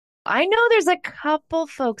I know there's a couple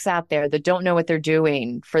folks out there that don't know what they're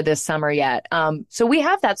doing for this summer yet. So we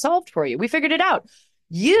have that solved for you. We figured it out.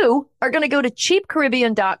 You are going to go to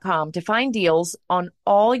cheapcaribbean.com to find deals on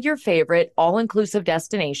all your favorite all-inclusive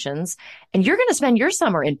destinations, and you're going to spend your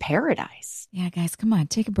summer in paradise. Yeah, guys, come on,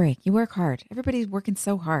 take a break. You work hard. Everybody's working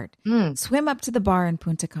so hard. Swim up to the bar in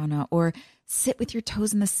Punta Cana or sit with your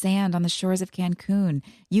toes in the sand on the shores of Cancun.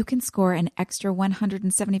 You can score an extra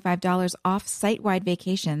 $175 off site-wide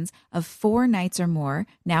vacations of 4 nights or more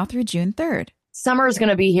now through June 3rd. Summer is going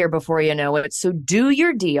to be here before you know it, so do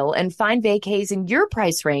your deal and find vacays in your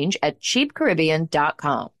price range at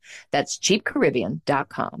cheapcaribbean.com. That's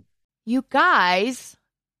cheapcaribbean.com. You guys,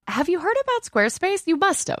 have you heard about Squarespace? You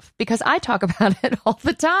must have, because I talk about it all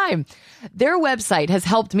the time. Their website has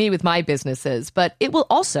helped me with my businesses, but it will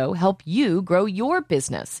also help you grow your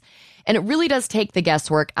business. And it really does take the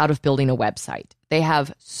guesswork out of building a website. They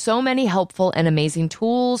have so many helpful and amazing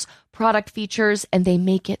tools, product features, and they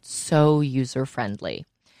make it so user-friendly.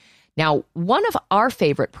 Now, one of our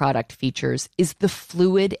favorite product features is the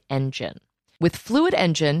Fluid Engine. With Fluid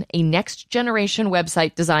Engine, a next-generation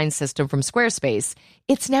website design system from Squarespace,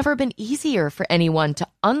 it's never been easier for anyone to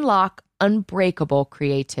unlock unbreakable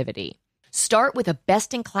creativity. Start with a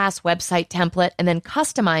best-in-class website template and then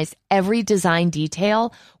customize every design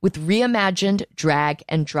detail with reimagined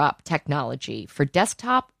drag-and-drop technology for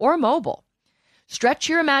desktop or mobile. Stretch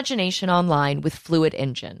your imagination online with Fluid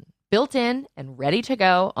Engine, built in and ready to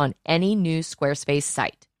go on any new Squarespace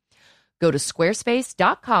site. Go to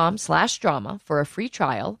squarespace.com/drama for a free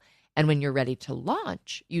trial, and when you're ready to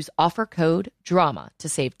launch, use offer code DRAMA to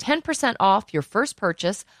save 10% off your first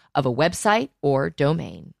purchase of a website or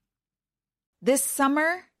domain. This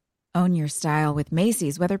summer, own your style with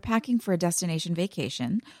Macy's. Whether packing for a destination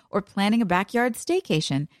vacation or planning a backyard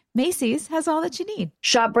staycation, Macy's has all that you need.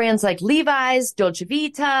 Shop brands like Levi's, Dolce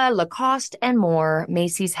Vita, Lacoste, and more.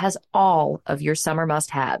 Macy's has all of your summer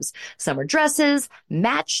must-haves. Summer dresses,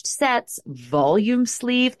 matched sets, volume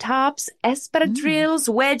sleeve tops, espadrilles,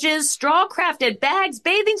 wedges, straw-crafted bags,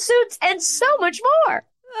 bathing suits, and so much more.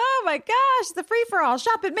 Oh my gosh, the free-for-all.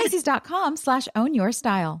 Shop at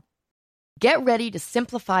Macys.com/ownyourstyle. Get ready to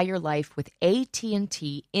simplify your life with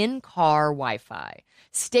AT&T in-car Wi-Fi.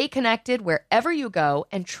 Stay connected wherever you go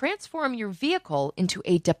and transform your vehicle into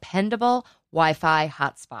a dependable Wi-Fi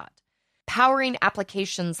hotspot. Powering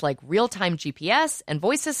applications like real-time GPS and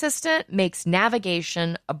voice assistant makes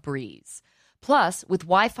navigation a breeze. Plus, with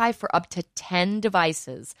Wi-Fi for up to 10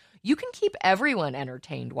 devices, you can keep everyone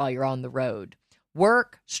entertained while you're on the road.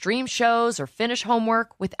 Work, stream shows, or finish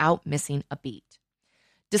homework without missing a beat.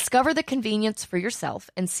 Discover the convenience for yourself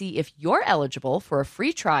and see if you're eligible for a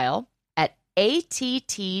free trial at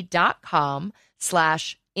att.com/in-car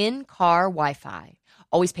Wi-Fi.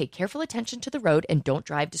 Always pay careful attention to the road and don't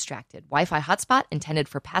drive distracted. Wi-Fi hotspot intended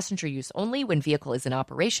for passenger use only when vehicle is in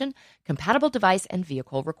operation. Compatible device and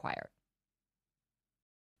vehicle required.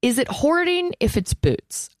 Is it hoarding if it's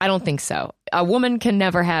boots? I don't think so. A woman can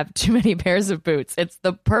never have too many pairs of boots. It's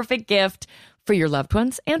the perfect gift for your loved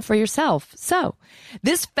ones and for yourself. So,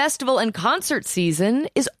 this festival and concert season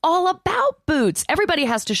is all about boots. Everybody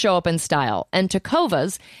has to show up in style, and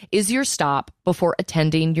Tecovas is your stop before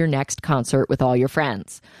attending your next concert with all your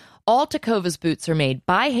friends. All Tecovas boots are made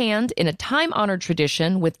by hand in a time-honored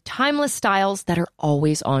tradition with timeless styles that are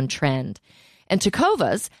always on trend. And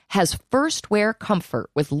Tecovas has first wear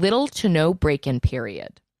comfort with little to no break-in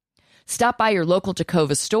period. Stop by your local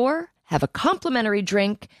Tecovas store, have a complimentary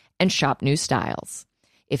drink, and shop new styles.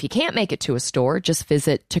 If you can't make it to a store, just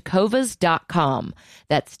visit tecovas.com.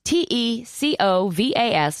 That's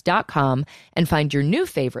TECOVAS.com and find your new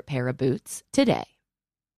favorite pair of boots today.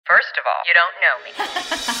 First of all, you don't know me.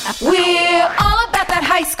 We're all about that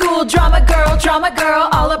high school drama girl,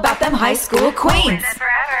 all about them high school queens.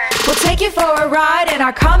 We'll take you for a ride in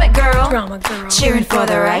our comic girl, Drama girl, cheering for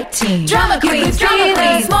the right team. Drama queens,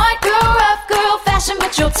 smart girl, rough girl, fashion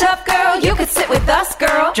but you're tough girl. You could sit with us,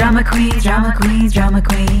 girl. Drama queens, drama queens, drama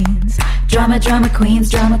queens. Drama queens,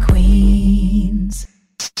 drama queens.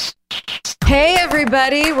 Hey,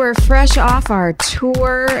 everybody. We're fresh off our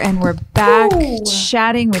tour, and we're back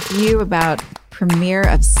chatting with you about premiere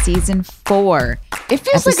of season 4. It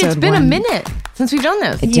feels like it's Episode been 1. a minute since we've done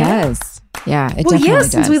this. It does. Yeah, it well, definitely yeah,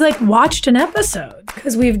 does. since we watched an episode,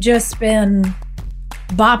 because we've just been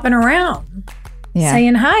bopping around,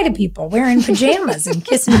 saying hi to people, wearing pajamas and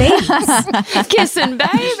kissing babies. Kissing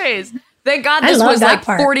babies. Thank God I this love was that like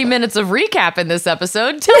part. 40 minutes of recap in this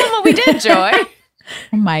episode. Tell them what we did, Joy.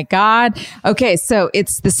 Oh my God. Okay, so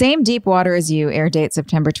it's The Same Deep Water as You, air date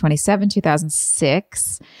September 27,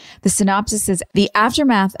 2006. The synopsis is the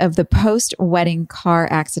aftermath of the post-wedding car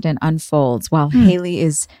accident unfolds while Haley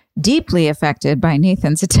is deeply affected by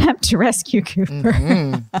Nathan's attempt to rescue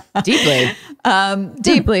Cooper.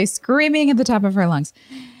 Deeply, screaming at the top of her lungs.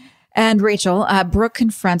 And Rachel, Brooke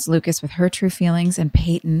confronts Lucas with her true feelings, and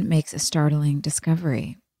Peyton makes a startling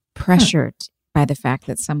discovery. Pressured by the fact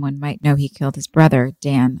that someone might know he killed his brother,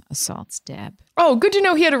 Dan assaults Deb. Oh, good to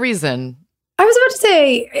know he had a reason. I was about to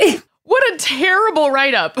say, what a terrible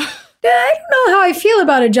write-up. I don't know how I feel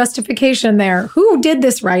about a justification there. Who did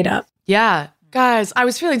this write-up? Yeah, guys, I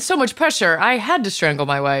was feeling so much pressure. I had to strangle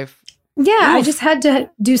my wife. Yeah, I just had to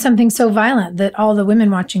do something so violent that all the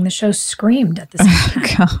women watching the show screamed at the same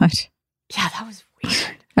time. Oh, God. Yeah, that was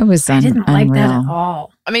weird. That was I didn't unreal. like that at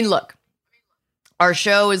all. I mean, look, our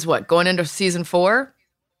show is what, going into season 4?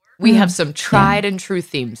 We have some tried and true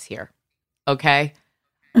themes here, okay?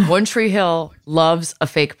 One Tree Hill loves a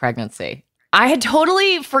fake pregnancy. I had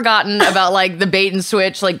totally forgotten about like the bait and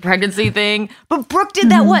switch, like pregnancy thing. But Brooke did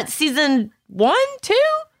that, what, season 1, 2?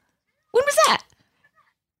 When was that?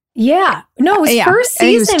 Yeah. No, it was first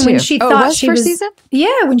season when she thought she was season?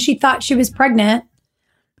 Yeah, when she thought she was pregnant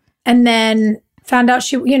and then found out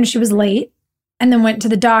she was late and then went to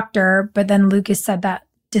the doctor, but then Lucas said that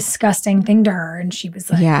disgusting thing to her and she was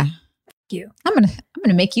like, yeah. Fuck you. I'm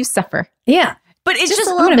gonna make you suffer. Yeah. But it's just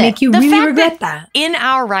I'm going to make you really regret that. In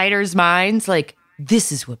our writers' minds, like,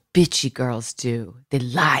 this is what bitchy girls do. They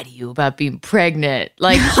lie to you about being pregnant.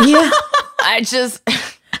 Like, Yeah. I just...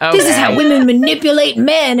 This is how women manipulate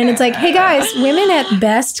men. And it's like, hey guys, women at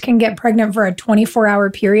best can get pregnant for a 24-hour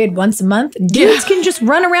period once a month. Dudes can just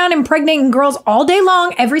run around impregnating girls all day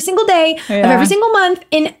long, every single day of every single month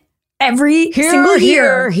in every single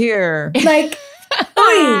year. Here. Like,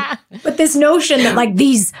 but this notion that like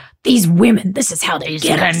these women, this is how they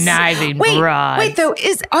get us. Conniving Wait, broads. though,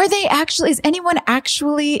 is anyone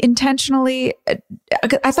actually intentionally?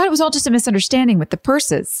 I thought it was all just a misunderstanding with the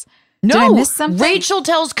purses. No, did I miss something? Rachel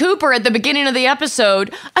tells Cooper at the beginning of the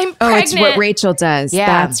episode, I'm pregnant. Oh, it's what Rachel does. Yeah.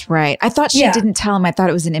 That's right. I thought she didn't tell him. I thought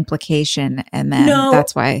it was an implication. And then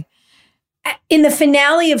that's why. In the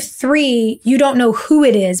finale of 3, you don't know who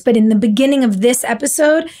it is, but in the beginning of this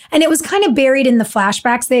episode, and it was kind of buried in the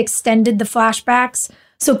flashbacks, they extended the flashbacks.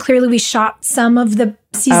 So clearly we shot some of the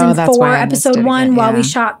season 4, episode 1, while we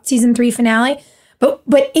shot season 3 finale. But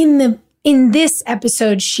in this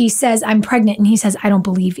episode, she says, I'm pregnant. And he says, I don't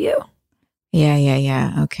believe you.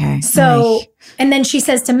 Yeah. Okay. So, and then she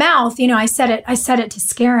says to Mouth, I said it to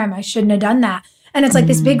scare him. I shouldn't have done that. And it's like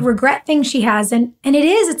this big regret thing she has. And it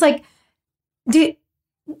is, it's like,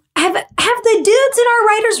 have the dudes in our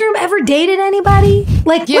writer's room ever dated anybody?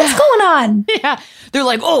 Like, what's going on? Yeah. They're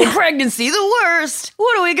like, pregnancy, the worst.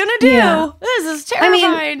 What are we going to do? Yeah. This is terrifying.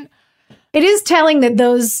 I mean, it is telling that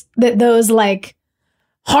those like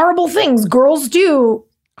horrible things girls do,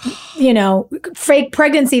 fake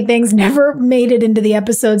pregnancy things never made it into the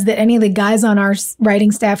episodes that any of the guys on our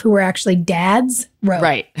writing staff who were actually dads wrote.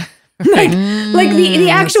 Right. like the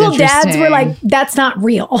actual dads were like, that's not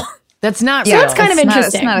real. That's not real. So it's kind of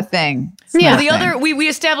interesting. It's not a thing. We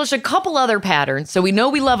established a couple other patterns. So we know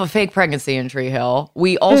we love a fake pregnancy in Tree Hill.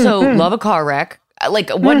 We also love a car wreck. Like,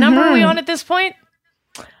 what number are we on at this point?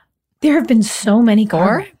 There have been so many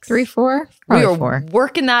car wrecks. 3, 4? We are 4.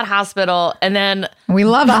 working that hospital. And then we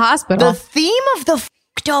love a hospital. The theme of the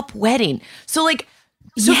fucked up wedding. So like,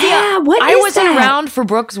 Sophia, I wasn't around for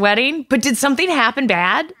Brooke's wedding, but did something happen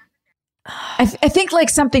bad? I think like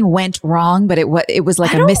something went wrong, but it was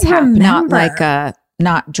like a mishap,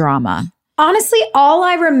 not drama. Honestly, all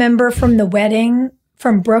I remember from the wedding,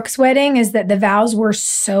 from Brooke's wedding, is that the vows were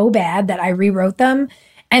so bad that I rewrote them.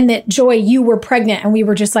 And that, Joy, you were pregnant and we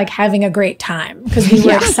were just like having a great time because we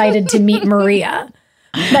were excited to meet Maria.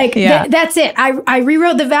 Like, that's it. I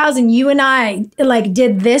rewrote the vows and you and I like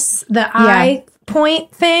did the eye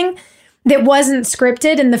point thing that wasn't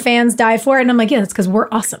scripted and the fans die for it. And I'm like, that's because we're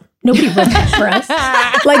awesome. Nobody wrote that for us.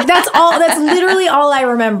 Like, that's literally all I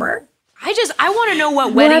remember. I want to know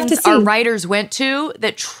what weddings our writers went to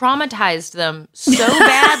that traumatized them so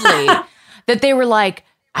badly that they were like,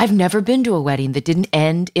 I've never been to a wedding that didn't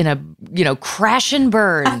end in a crash and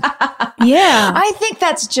burn. Yeah. I think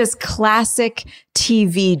that's just classic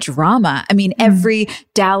TV drama. I mean, every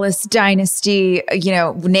Dallas Dynasty,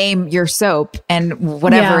 name your soap and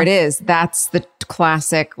whatever it is, that's the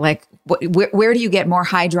classic, like, where do you get more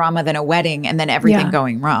high drama than a wedding and then everything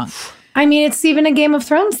going wrong? I mean, it's even a Game of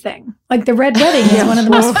Thrones thing. Like the Red Wedding is one of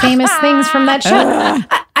the most famous things from that show.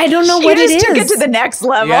 I don't know what it is. Took it to the next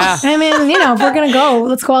level. Yeah. I mean, if we're going to go,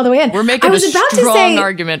 let's go all the way in. We're making I was a about to strong say,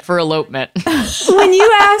 argument for elopement. when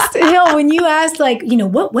you asked, like,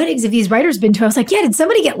 what weddings have these writers been to? I was like, yeah, did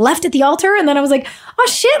somebody get left at the altar? And then I was like, oh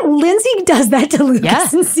shit, Lindsay does that to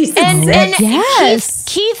Lucas in season 6. Yes.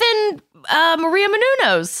 Keith and Maria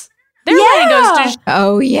Menounos. Their wedding goes to.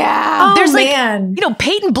 Oh, yeah. Oh, There's man.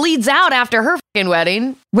 Peyton bleeds out after her fucking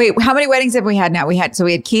wedding. Wait, how many weddings have we had now? We had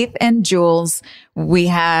Keith and Jules. We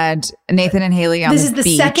had Nathan and Haley on This the is the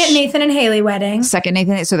beach. second Nathan and Haley wedding. Second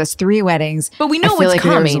Nathan. So that's 3 weddings. But we know I feel what's like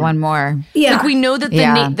there was coming. one more. Yeah. Like we know that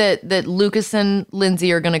Yeah. that Lucas and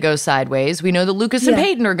Lindsay are going to go sideways. We know that Lucas and Yeah.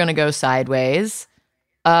 Peyton are going to go sideways.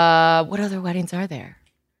 What other weddings are there?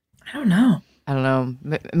 I don't know. I don't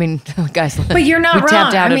know. I mean, guys. But you're not we wrong.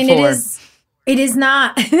 tapped out I at mean, 4. it is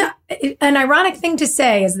not an ironic thing to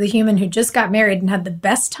say as the human who just got married and had the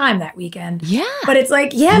best time that weekend. Yeah. But it's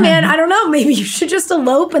like, yeah, man, I don't know. Maybe you should just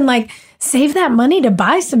elope and like save that money to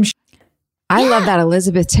buy some I love that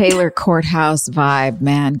Elizabeth Taylor courthouse vibe,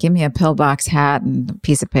 man. Give me a pillbox hat and a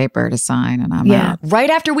piece of paper to sign and I'm out. Right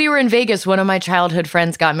after we were in Vegas, one of my childhood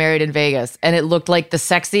friends got married in Vegas, and it looked like the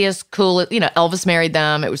sexiest, coolest. Elvis married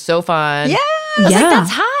them. It was so fun. Yeah. I was like,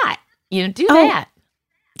 that's hot. Do that.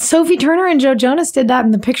 Sophie Turner and Joe Jonas did that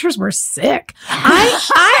and the pictures were sick.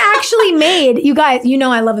 I actually made, you guys,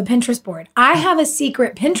 I love a Pinterest board. I have a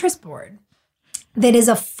secret Pinterest board that is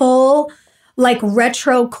a full like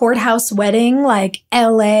retro courthouse wedding, like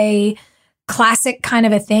LA classic kind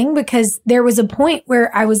of a thing, because there was a point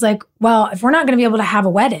where I was like, well, if we're not going to be able to have a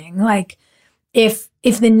wedding, like if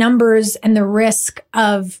the numbers and the risk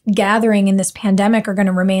of gathering in this pandemic are going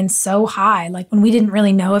to remain so high, like when we didn't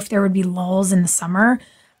really know if there would be lulls in the summer,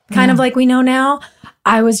 kind of like we know now,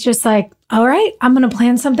 I was just like, all right, I'm going to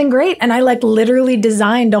plan something great. And I like literally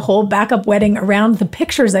designed a whole backup wedding around the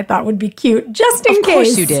pictures I thought would be cute, just in case. Of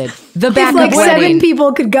course you did. The If backup like wedding. 7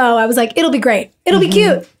 people could go, I was like, it'll be great. It'll be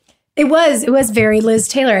cute. It was very Liz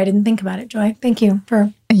Taylor. I didn't think about it, Joy. Thank you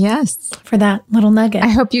for that little nugget. I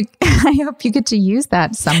hope you get to use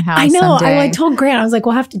that somehow. I know. Someday. I told Grant, I was like,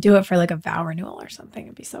 we'll have to do it for like a vow renewal or something.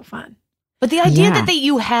 It'd be so fun. But the idea Yeah. that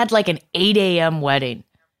you had like an 8 a.m. wedding,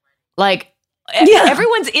 like Yeah.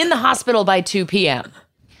 everyone's in the hospital by 2 p.m.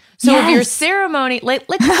 So if your ceremony, let's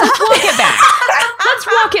walk it back. Let's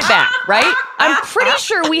walk it back, right? I'm pretty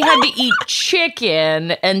sure we had to eat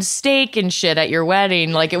chicken and steak and shit at your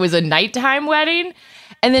wedding. Like it was a nighttime wedding.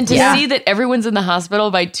 And then to see that everyone's in the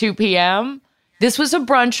hospital by 2 p.m., this was a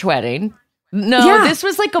brunch wedding. No, this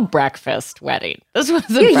was like a breakfast wedding. This was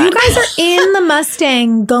a You guys are in the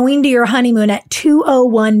Mustang going to your honeymoon at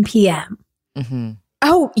 2:01 p.m. Mm-hmm.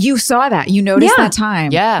 Oh, you saw that. You noticed Yeah. that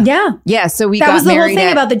time. Yeah. Yeah. Yeah, so we That got was the whole married thing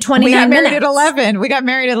at- about the 29 We got married minutes. at 11. We got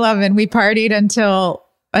married at 11. We partied until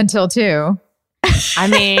 2. I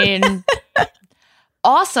mean,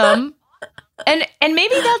 awesome. And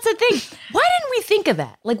maybe that's the thing. Why didn't we think of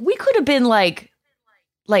that? Like we could have been like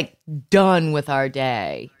done with our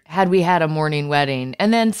day had we had a morning wedding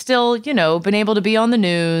and then still, been able to be on the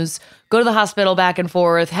news, go to the hospital back and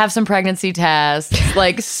forth, have some pregnancy tests.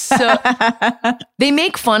 Like so they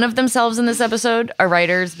make fun of themselves in this episode, our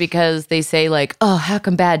writers, because they say like, "Oh, how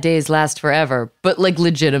come bad days last forever?" But like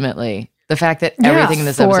legitimately, the fact that everything in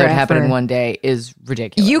this episode happened in forever. one day is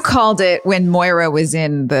ridiculous. You called it when Moira was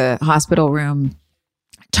in the hospital room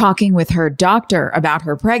talking with her doctor about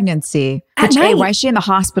her pregnancy. At Which, night. why is she in the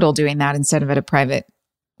hospital doing that instead of at a private?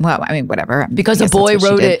 Well, I mean, whatever. because I a guess that's boy what she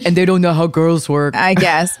wrote did. it and they don't know how girls work. I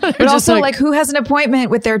guess. But Just also, like- like, who has an appointment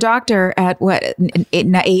with their doctor at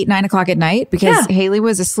 8, 9 o'clock at night? Because Haley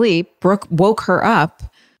was asleep. Brooke woke her up.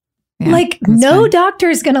 Yeah, Like that's no fine. doctor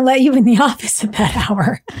is going to let you in the office at that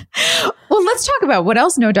hour. Well, let's talk about what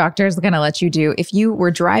else no doctor is going to let you do. If you were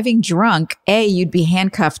driving drunk, you'd be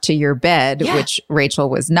handcuffed to your bed, which Rachel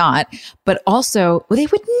was not. But also, they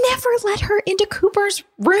would never let her into Cooper's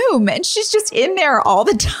room. And she's just in there all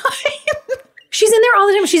the time. She's in there all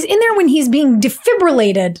the time. She's in there when he's being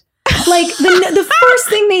defibrillated. Like the first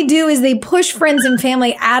thing they do is they push friends and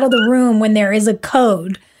family out of the room when there is a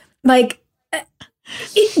code. Like,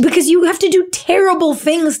 because you have to do terrible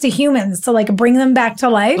things to humans to like bring them back to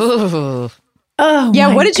life. Ugh. Oh, Yeah,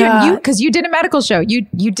 my what did God. you because you did a medical show. You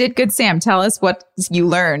did good, Sam. Tell us what you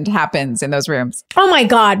learned happens in those rooms. Oh my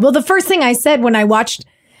God. Well, the first thing I said when I watched,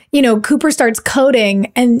 Cooper starts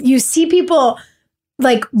coding and you see people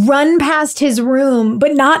like run past his room,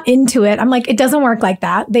 but not into it. I'm like, it doesn't work like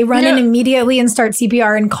that. They run in immediately and start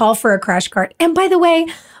CPR and call for a crash cart. And by the way,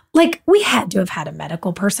 like we had to have had a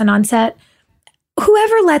medical person on set.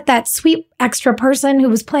 whoever let that sweet extra person who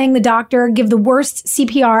was playing the doctor give the worst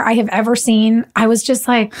CPR I have ever seen, I was just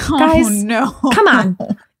like, guys, come on.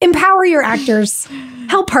 Empower your actors.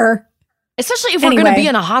 Help her. Especially if we're going to be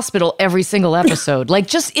in a hospital every single episode. Like,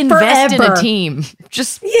 just invest in a team.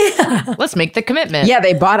 Just, let's make the commitment. Yeah,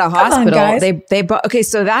 they bought a hospital. On, they bought, okay,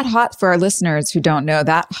 so for our listeners who don't know,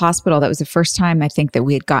 that hospital, that was the first time I think that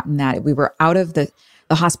we had gotten that. We were out of the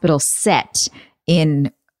hospital set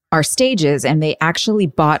in our stages, and they actually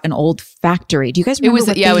bought an old factory. Do you guys remember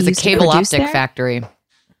it was a cable optic factory.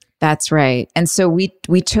 That's right. And so we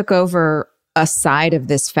took over a side of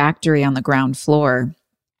this factory on the ground floor,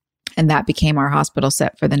 and that became our hospital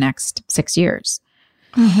set for the next 6 years.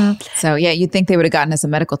 Mm-hmm. So yeah, you'd think they would have gotten us a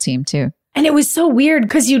medical team too. And it was so weird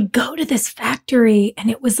because you'd go to this factory and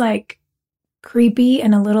it was like creepy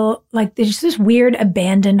and a little like there's this weird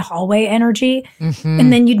abandoned hallway energy. Mm-hmm.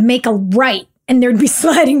 And then you'd make a right and there'd be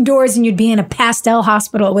sliding doors and you'd be in a pastel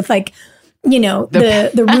hospital with like, you know,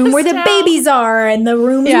 the room where the babies are and the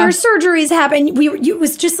rooms where surgeries happen. It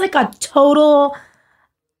was just like a total...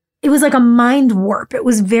 It was like a mind warp. It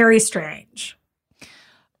was very strange.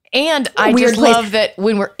 And I just love that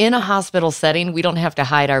when we're in a hospital setting, we don't have to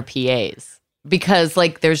hide our PAs because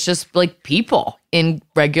like there's just like people in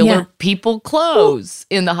regular people clothes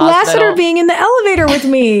in the hospital. Lassiter being in the elevator with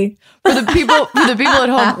me. For the people at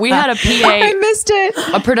home, we had a PA. I missed it.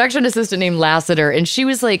 A production assistant named Lassiter, and she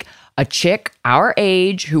was like a chick our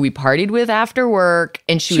age who we partied with after work,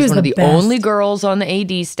 and she was one of the only girls on the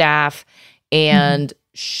AD staff, and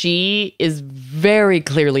she is very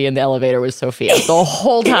clearly in the elevator with Sophia the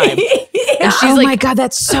whole time. And she's my God,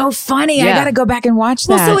 that's so funny. I got to go back and watch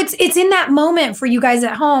that. Well, so it's in that moment for you guys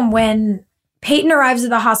at home when Peyton arrives at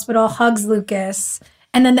the hospital, hugs Lucas,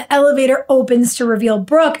 and then the elevator opens to reveal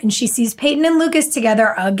Brooke, and she sees Peyton and Lucas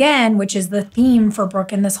together again, which is the theme for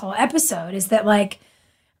Brooke in this whole episode, is that like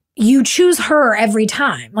you choose her every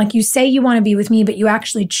time. Like you say you want to be with me, but you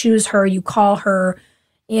actually choose her. You call her,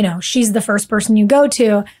 you know, she's the first person you go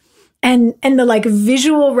to. And the like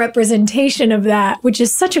visual representation of that, which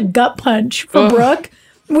is such a gut punch for Brooke,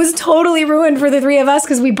 was totally ruined for the three of us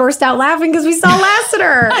because we burst out laughing because we saw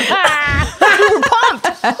Lassiter. We were pumped.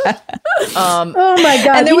 Oh my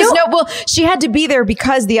God. And there was she had to be there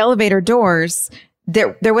because the elevator doors,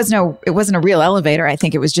 it wasn't a real elevator. I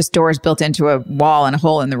think it was just doors built into a wall and a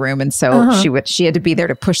hole in the room. And so she had to be there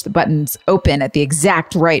to push the buttons open at the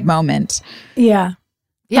exact right moment. Yeah.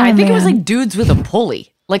 Yeah, I think it was like dudes with a pulley.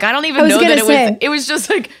 Like, I don't even know that it was just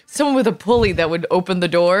like someone with a pulley that would open the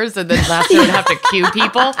doors and then Lassiter would have to cue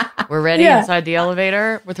people. We're ready inside the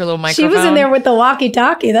elevator with her little microphone. She was in there with the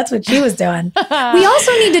walkie-talkie. That's what she was doing. We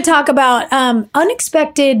also need to talk about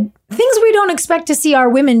unexpected things we don't expect to see our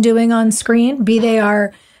women doing on screen, be they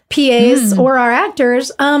our PAs or our actors.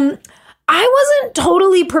 I wasn't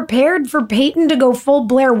totally prepared for Peyton to go full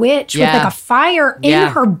Blair Witch with like a fire in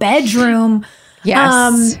her bedroom.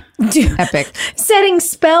 Yes. Epic. Setting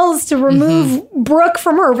spells to remove Brooke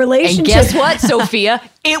from her relationship. And guess what, Sophia?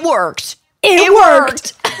 It worked. It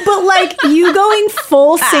worked. But like you going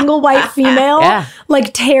full single white female,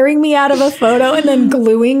 like tearing me out of a photo and then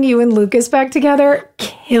gluing you and Lucas back together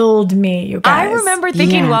killed me, you guys. I remember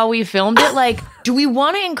thinking while we filmed it, like, do we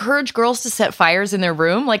want to encourage girls to set fires in their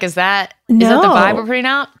room? Like, is that the vibe we're putting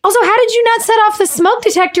out? Also, how did you not set off the smoke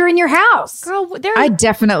detector in your house? Girl, I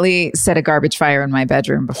definitely set a garbage fire in my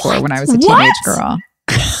bedroom before when I was a teenage girl.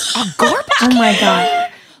 A garbage? Oh my God.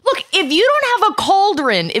 Look, if you don't have a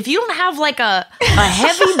cauldron, if you don't have like a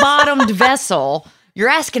heavy bottomed vessel, you're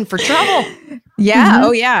asking for trouble. Yeah.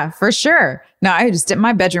 Oh yeah, for sure. No,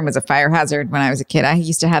 my bedroom was a fire hazard when I was a kid. I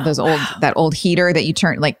used to have that old heater that you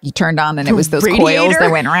turned on and it was those coils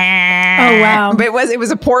that went. Oh wow! But it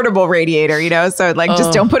was a portable radiator, you know. So like,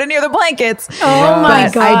 just don't put it near the blankets. Oh my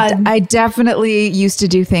God! I definitely used to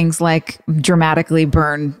do things like dramatically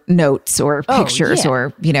burn notes or pictures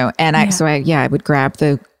or you know, and I would grab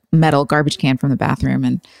the metal garbage can from the bathroom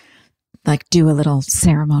and like do a little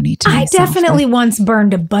ceremony to myself. I definitely once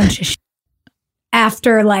burned a bunch of shit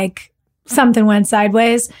after like something went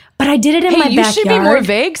sideways, but I did it in my backyard. You should be more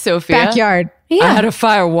vague, Sophia. Backyard. Yeah. I had a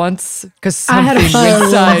fire once because something went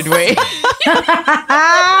sideways.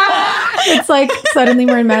 It's like suddenly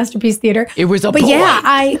we're in Masterpiece Theater. It was a But boy.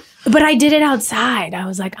 yeah, But I did it outside. I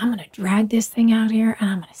was like, I'm going to drag this thing out here and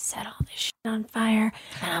I'm going to set all this shit on fire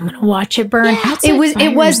and I'm going to watch it burn. Yeah,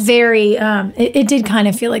 it was very, it did kind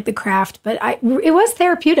of feel like The Craft, but it was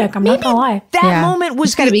therapeutic. I'm not going to lie. That moment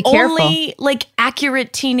was gotta be careful. only like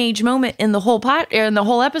accurate teenage moment in the whole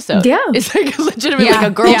episode. Yeah. It's like legitimately like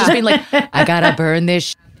a girl just being like, I got to burn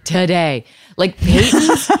this today. Like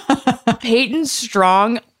Peyton's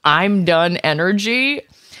strong I'm done energy.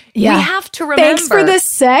 Yeah. We have to remember. Thanks for the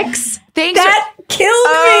sex. That killed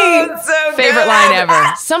me. So favorite line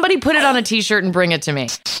ever. Somebody put it on a t-shirt and bring it to me.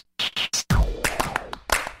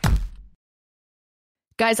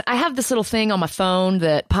 Guys, I have this little thing on my phone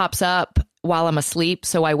that pops up while I'm asleep.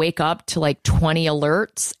 So I wake up to like 20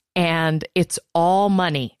 alerts, and it's all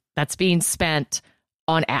money that's being spent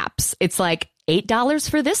on apps. It's like $8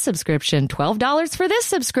 for this subscription, $12 for this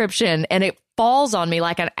subscription, and it falls on me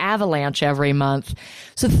like an avalanche every month.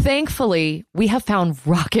 So thankfully, we have found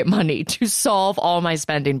Rocket Money to solve all my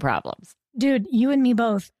spending problems. Dude, you and me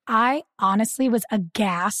both. I honestly was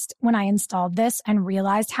aghast when I installed this and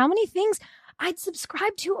realized how many things I'd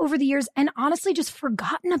subscribed to over the years and honestly just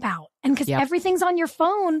forgotten about. And because everything's on your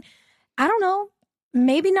phone, I don't know,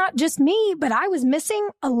 maybe not just me, but I was missing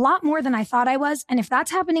a lot more than I thought I was. And if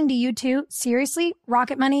that's happening to you too, seriously,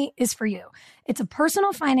 Rocket Money is for you. It's a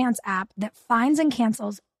personal finance app that finds and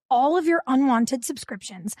cancels all of your unwanted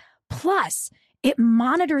subscriptions. Plus, it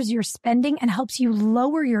monitors your spending and helps you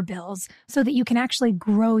lower your bills so that you can actually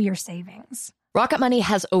grow your savings. Rocket Money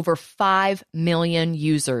has over 5 million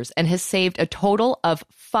users and has saved a total of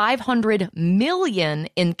 $500 million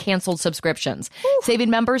in canceled subscriptions, saving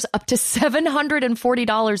members up to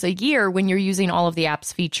 $740 a year when you're using all of the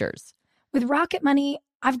app's features. With Rocket Money,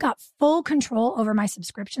 I've got full control over my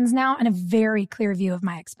subscriptions now and a very clear view of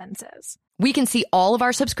my expenses. We can see all of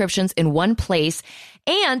our subscriptions in one place.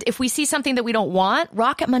 And if we see something that we don't want,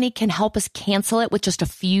 Rocket Money can help us cancel it with just a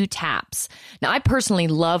few taps. Now, I personally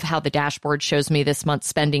love how the dashboard shows me this month's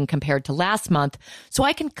spending compared to last month, so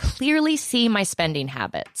I can clearly see my spending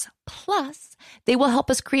habits. Plus, they will help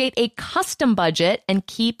us create a custom budget and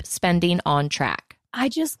keep spending on track. I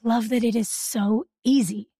just love that it is so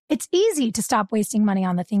easy. It's easy to stop wasting money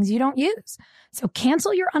on the things you don't use. So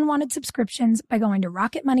cancel your unwanted subscriptions by going to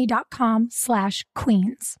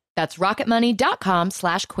rocketmoney.com/queens. That's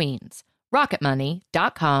rocketmoney.com/queens.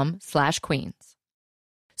 rocketmoney.com/queens.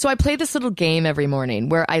 So I play this little game every morning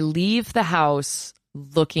where I leave the house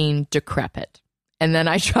looking decrepit. And then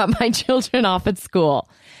I drop my children off at school.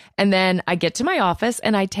 And then I get to my office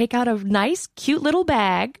and I take out a nice, cute little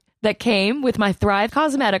bag that came with my Thrive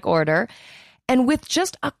Cosmetic order. And with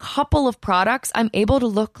just a couple of products, I'm able to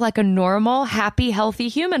look like a normal, happy, healthy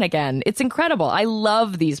human again. It's incredible. I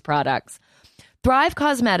love these products. Thrive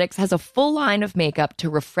Cosmetics has a full line of makeup to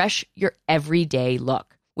refresh your everyday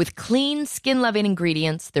look. With clean, skin-loving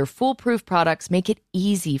ingredients, their foolproof products make it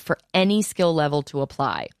easy for any skill level to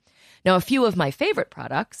apply. Now, a few of my favorite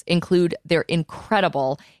products include their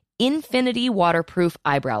incredible Infinity Waterproof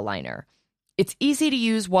Eyebrow Liner. Its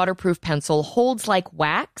easy-to-use waterproof pencil holds like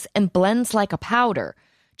wax and blends like a powder.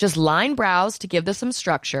 Just line brows to give them some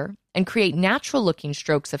structure and create natural-looking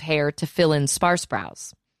strokes of hair to fill in sparse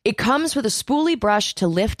brows. It comes with a spoolie brush to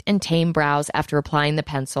lift and tame brows after applying the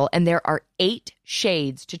pencil, and there are 8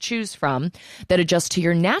 shades to choose from that adjust to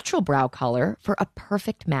your natural brow color for a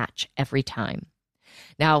perfect match every time.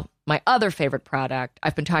 Now, my other favorite product,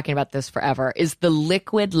 I've been talking about this forever, is the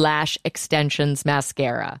Liquid Lash Extensions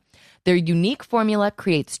Mascara. Their unique formula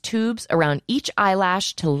creates tubes around each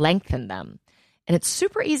eyelash to lengthen them. And it's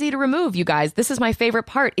super easy to remove, you guys. This is my favorite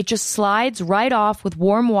part. It just slides right off with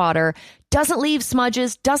warm water, doesn't leave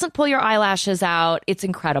smudges, doesn't pull your eyelashes out. It's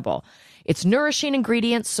incredible. Its nourishing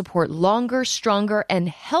ingredients support longer, stronger, and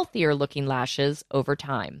healthier looking lashes over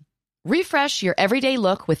time. Refresh your everyday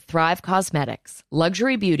look with Thrive Cosmetics,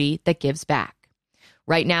 luxury beauty that gives back.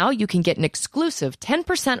 Right now, you can get an exclusive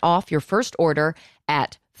 10% off your first order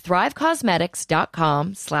at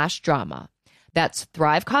thrivecosmetics.com/drama. That's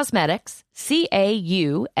Thrive Cosmetics,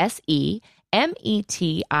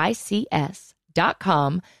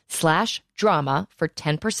 CAUSEMETICS.com/drama for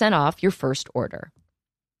 10% off your first order.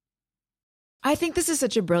 I think this is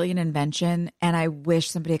such a brilliant invention, and I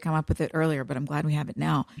wish somebody had come up with it earlier, but I'm glad we have it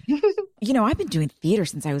now. You know, I've been doing theater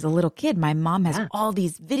since I was a little kid. My mom has all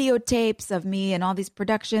these videotapes of me and all these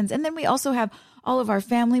productions. And then we also have all of our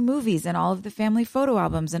family movies and all of the family photo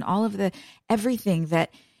albums and all of the everything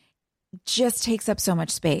that just takes up so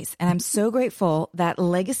much space. And I'm so grateful that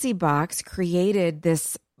Legacy Box created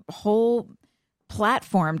this whole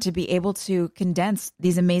platform to be able to condense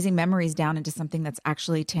these amazing memories down into something that's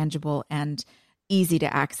actually tangible and easy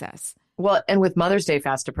to access. Well, and with Mother's Day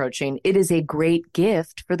fast approaching, it is a great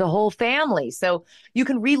gift for the whole family. So you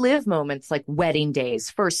can relive moments like wedding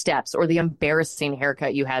days, first steps, or the embarrassing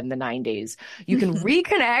haircut you had in the 90s. You can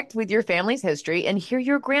reconnect with your family's history and hear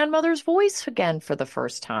your grandmother's voice again for the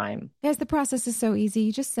first time. Yes, the process is so easy.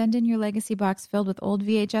 You just send in your Legacy Box filled with old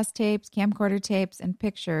VHS tapes, camcorder tapes, and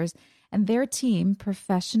pictures, and their team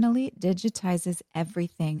professionally digitizes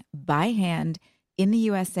everything by hand, In the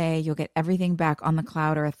USA, you'll get everything back on the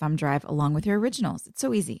cloud or a thumb drive along with your originals. It's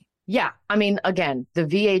so easy. Yeah. I mean, again, the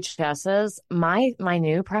VHSs, my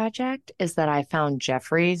new project is that I found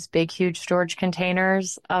Jeffrey's big, huge storage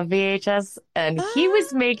containers of VHS, and he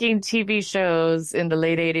was making TV shows in the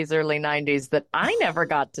late 80s, early 90s that I never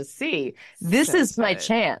got to see. This is my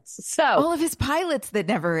chance. So all of his pilots that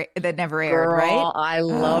never aired, girl, right? I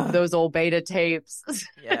love those old beta tapes.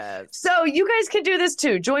 Yes. So you guys can do this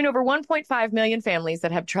too. Join over 1.5 million families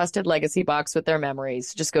that have trusted Legacy Box with their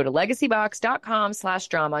memories. Just go to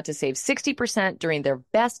legacybox.com/drama to save 60% during their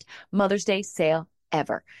best Mother's Day sale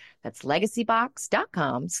ever. That's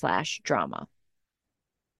legacybox.com/drama.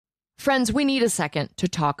 Friends, we need a second to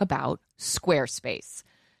talk about Squarespace.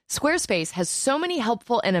 Squarespace has so many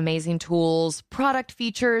helpful and amazing tools, product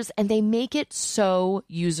features, and they make it so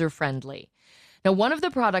user-friendly. Now, one of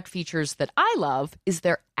the product features that I love is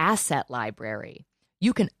their asset library.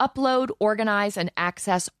 You can upload, organize, and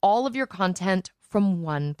access all of your content from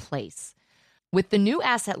one place. With the new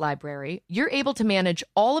asset library, you're able to manage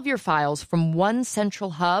all of your files from one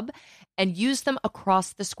central hub and use them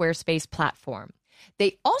across the Squarespace platform.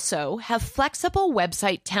 They also have flexible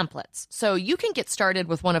website templates, so you can get started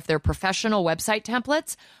with one of their professional website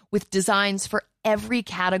templates with designs for every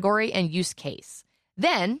category and use case.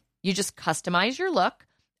 Then you just customize your look,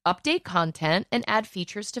 update content, and add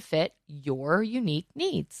features to fit your unique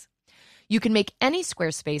needs. You can make any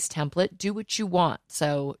Squarespace template do what you want,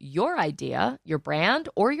 so your idea, your brand,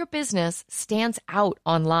 or your business stands out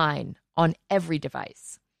online on every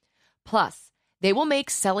device. Plus, they will make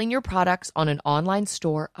selling your products on an online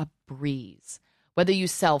store a breeze. Whether you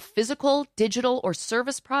sell physical, digital, or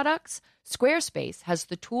service products, Squarespace has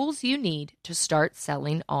the tools you need to start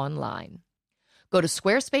selling online. Go to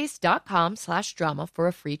squarespace.com/drama for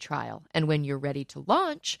a free trial. And when you're ready to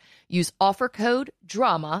launch, use offer code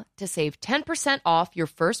DRAMA to save 10% off your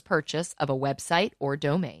first purchase of a website or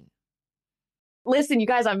domain. Listen, you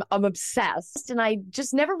guys, I'm obsessed, and I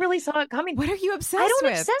just never really saw it coming. What are you obsessed I don't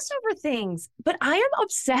with? obsess over things, but I am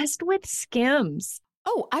obsessed with Skims.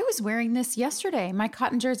 Oh, I was wearing this yesterday, my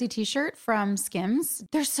cotton jersey t-shirt from Skims.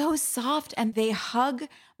 They're so soft and they hug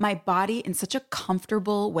my body in such a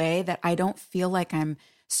comfortable way that I don't feel like I'm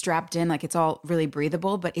strapped in, like it's all really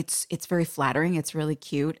breathable, but it's very flattering. It's really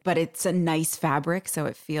cute, but it's a nice fabric, so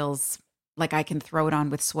it feels like I can throw it on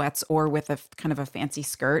with sweats or with a kind of a fancy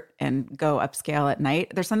skirt and go upscale at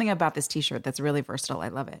night. There's something about this t-shirt that's really versatile. I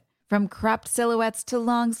love it. From cropped silhouettes to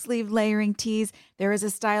long sleeve layering tees, there is a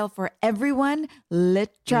style for everyone.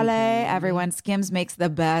 Literally everyone. Skims makes the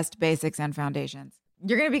best basics and foundations.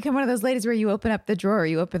 You're going to become one of those ladies where you open up the drawer,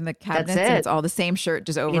 you open the cabinets, and it's all the same shirt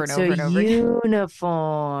just over and over and over again. It's a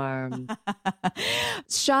uniform.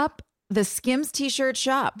 Shop the Skims t-shirt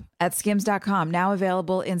shop at skims.com. Now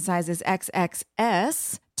available in sizes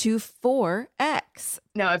XXS to 4X.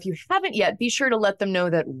 Now, if you haven't yet, be sure to let them know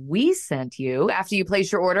that we sent you. After you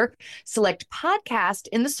place your order, select podcast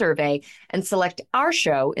in the survey and select our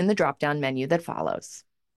show in the drop-down menu that follows.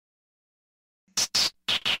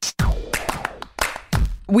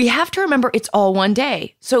 We have to remember it's all one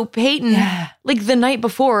day. So Peyton, like the night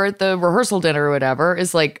before the rehearsal dinner or whatever,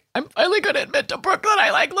 is like, I'm finally going to admit to Brooke that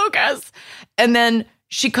I like Lucas. And then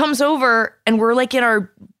she comes over and we're like in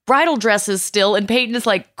our bridal dresses still, and Peyton is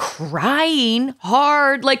like crying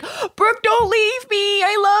hard, like, Brooke, don't leave me.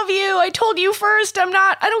 I love you. I told you first. I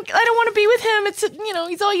don't want to be with him. It's,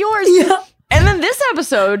 he's all yours. Yeah. And then this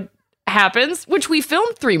episode happens, which we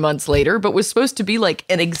filmed 3 months later, but was supposed to be like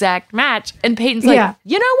an exact match. And Peyton's like,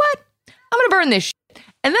 you know what? I'm going to burn this shit.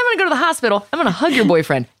 And then I'm going to go to the hospital. I'm going to hug your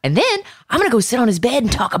boyfriend. And then I'm going to go sit on his bed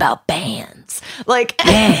and talk about bands. Like,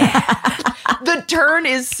 the turn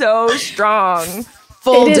is so strong.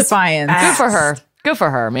 Full defiance. Good for her. Good for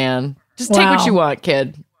her, man. Just take what you want,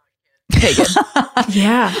 kid. Take it.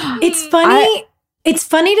 Yeah. It's funny. It's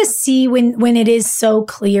funny to see when it is so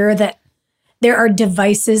clear that there are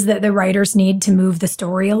devices that the writers need to move the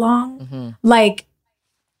story along. Mm-hmm. Like,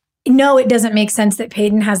 no, it doesn't make sense that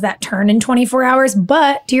Peyton has that turn in 24 hours.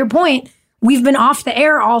 But to your point, we've been off the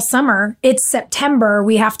air all summer. It's September.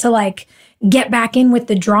 We have to get back in with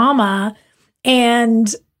the drama.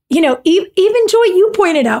 And, even Joy, you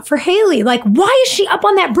pointed out for Haley, why is she up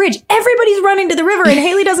on that bridge? Everybody's running to the river and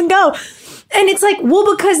Haley doesn't go. And it's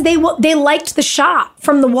because they liked the shot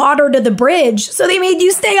from the water to the bridge. So they made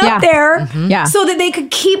you stay up there so that they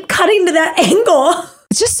could keep cutting to that angle.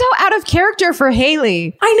 It's just so out of character for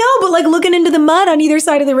Haley. I know, but looking into the mud on either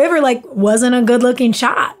side of the river, wasn't a good looking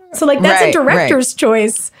shot. So that's a director's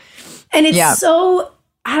choice. And it's so,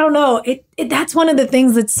 I don't know. That's one of the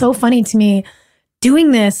things that's so funny to me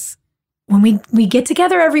doing this when we get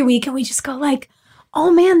together every week and we just go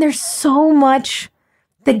oh man, there's so much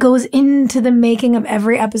that goes into the making of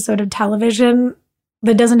every episode of television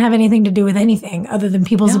that doesn't have anything to do with anything other than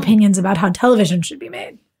people's opinions about how television should be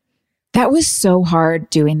made. That was so hard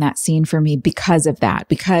doing that scene for me because of that,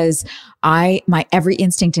 because my every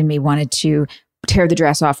instinct in me wanted to tear the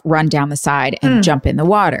dress off, run down the side and jump in the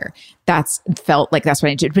water. Felt like that's what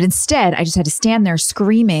I did. But instead, I just had to stand there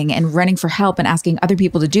screaming and running for help and asking other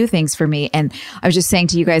people to do things for me. And I was just saying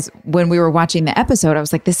to you guys, when we were watching the episode, I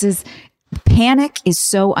was like, panic is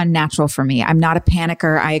so unnatural for me. I'm not a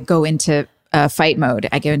panicker. I go into fight mode.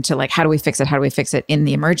 I go into like, how do we fix it? How do we fix it in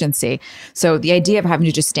the emergency? So the idea of having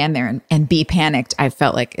to just stand there and be panicked, I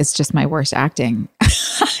felt like it's just my worst acting.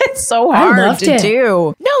 It's so hard to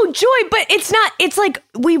do. No, Joy, but it's like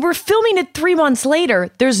we were filming it 3 months later.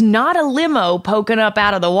 There's not a limo poking up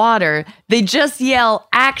out of the water. They just yell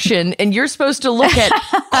action and you're supposed to look at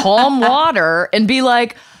calm water and be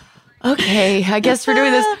like, okay, I guess we're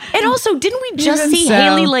doing this. And also, didn't we just see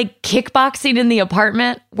Haley like kickboxing in the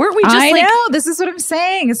apartment? Weren't we just I know. This is what I'm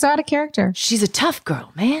saying. It's so out of character. She's a tough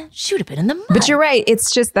girl, man. She would have been in the mud. But you're right.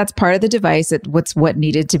 It's just, that's part of the device. What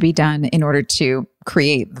needed to be done in order to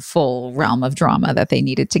create the full realm of drama that they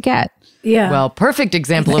needed to get. Yeah. Well, perfect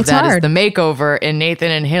example of that is the makeover in Nathan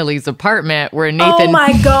and Haley's apartment where Nathan oh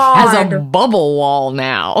my God. has a bubble wall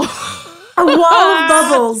now. A wall of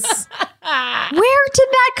bubbles. Where did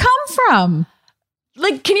that come from?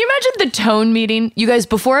 Like, can you imagine the tone meeting? You guys,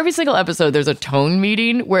 before every single episode, there's a tone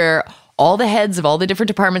meeting where all the heads of all the different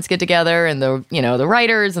departments get together and the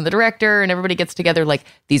writers and the director and everybody gets together. Like,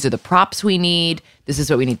 these are the props we need. This is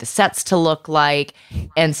what we need the sets to look like.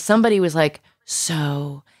 And somebody was like,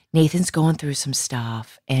 so Nathan's going through some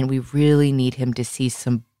stuff and we really need him to see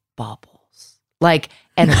some bubbles. Like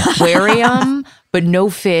an aquarium, but no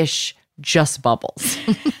fish, just bubbles.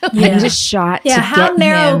 And just shot. Yeah, to how get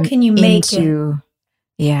narrow him can you make into,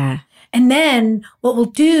 it? Yeah. And then what we'll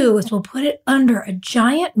do is we'll put it under a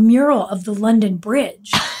giant mural of the London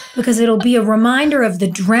Bridge because it'll be a reminder of the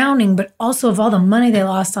drowning, but also of all the money they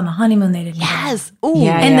lost on the honeymoon they didn't have. Yes. Ooh.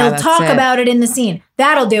 Yeah, and they'll that's talk it. about it in the scene.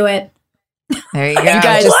 That'll do it. There you go. You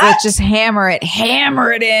guys, let's just hammer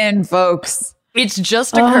it in, folks. It's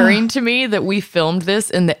just occurring to me that we filmed this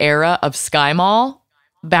in the era of Sky Mall.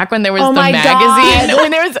 Back when there was the magazine.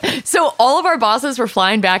 When there was, so all of our bosses were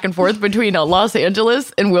flying back and forth between Los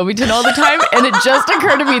Angeles and Wilmington all the time. And it just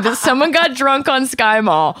occurred to me that someone got drunk on Sky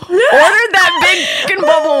Mall, ordered that big fucking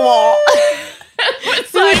bubble wall.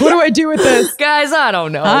 Like, what do I do with this? Guys, I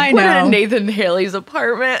don't know. I Put it know. in Nathan Haley's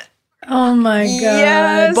apartment. Oh my God.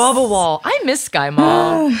 Yes. Bubble wall. I miss Sky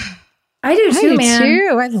Mall. I do too, man.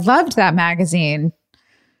 too. I loved that magazine.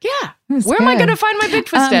 Yeah. was Where am I good. going to find my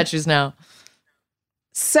Bigfoot statues now?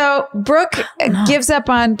 So Brooke gives up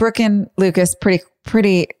on Brooke and Lucas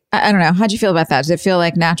pretty. I don't know. How'd you feel about that? Does it feel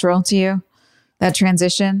like natural to you, that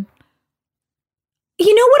transition?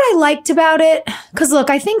 You know what I liked about it? Because look,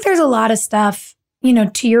 I think there's a lot of stuff,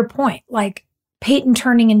 to your point, like Peyton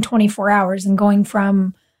turning in 24 hours and going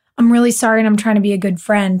from, I'm really sorry and I'm trying to be a good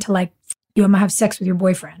friend to like, I'm gonna have sex with your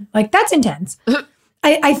boyfriend. Like that's intense.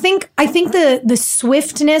 I think the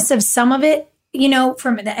swiftness of some of it,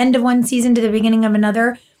 from the end of one season to the beginning of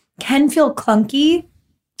another can feel clunky.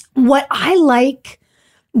 What I like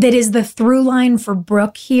that is the through line for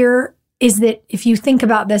Brooke here is that if you think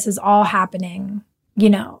about this as all happening,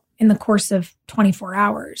 in the course of 24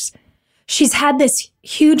 hours, she's had this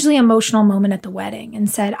hugely emotional moment at the wedding and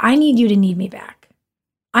said, I need you to need me back.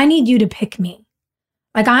 I need you to pick me.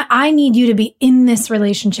 Like, I need you to be in this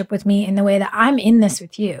relationship with me in the way that I'm in this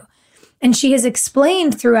with you. And she has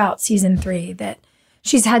explained throughout season 3 that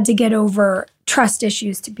she's had to get over trust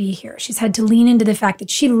issues to be here. She's had to lean into the fact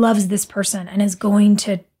that she loves this person and is going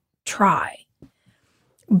to try.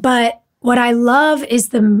 But what I love is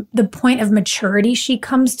the point of maturity she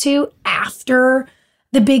comes to after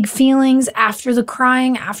the big feelings, after the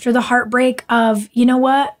crying, after the heartbreak of, you know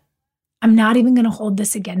what? I'm not even going to hold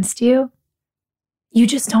this against you. You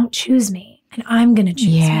just don't choose me, and I'm going to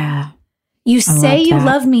choose you. You say you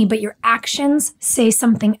love me, but your actions say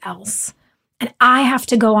something else. And I have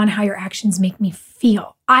to go on how your actions make me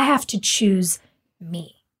feel. I have to choose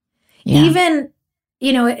me. Yeah. Even,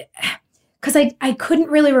 because I couldn't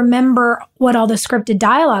really remember what all the scripted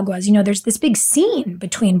dialogue was. There's this big scene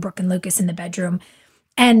between Brooke and Lucas in the bedroom.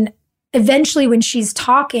 And eventually when she's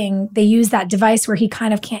talking, they use that device where he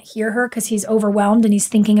kind of can't hear her because he's overwhelmed and he's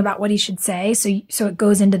thinking about what he should say. So it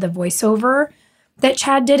goes into the voiceover that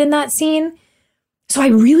Chad did in that scene. So I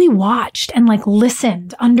really watched and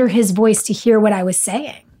listened under his voice to hear what I was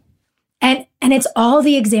saying. And it's all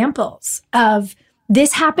the examples of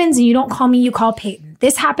This happens and you don't call me, you call Peyton.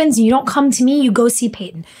 This happens and you don't come to me, you go see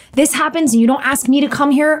Peyton. This happens and you don't ask me to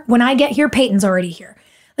come here. When I get here, Peyton's already here.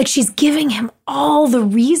 Like she's giving him all the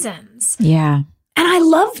reasons. Yeah. And I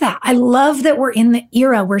love that. I love that we're in the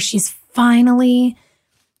era where she's finally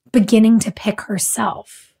beginning to pick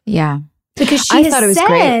herself. Yeah. Because she has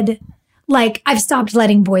said, like, I've stopped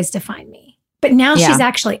letting boys define me. But now she's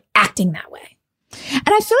actually acting that way. And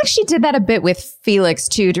I feel like she did that a bit with Felix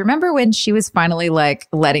too. Do you remember when she was finally like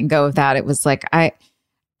letting go of that? It was like, I'm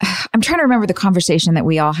trying to remember the conversation that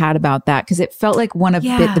we all had about that, because it felt like one of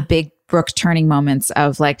the big Brooke turning moments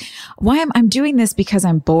of like, why I'm doing this because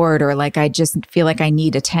I'm bored, or like I just feel like I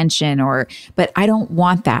need attention, but I don't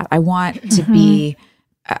want that. I want to be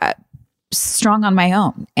strong on my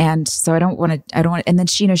own. And so I don't want. And then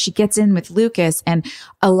she gets in with Lucas, and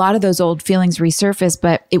a lot of those old feelings resurface,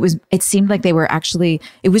 but it seemed like it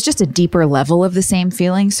was just a deeper level of the same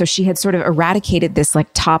feeling. So she had sort of eradicated this like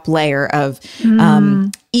top layer of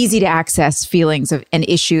easy to access feelings and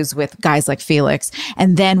issues with guys like Felix.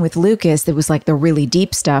 And then with Lucas, there was like the really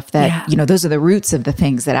deep stuff that, those are the roots of the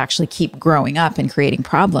things that actually keep growing up and creating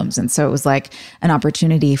problems. And so it was like an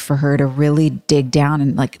opportunity for her to really dig down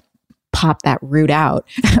and like pop that root out.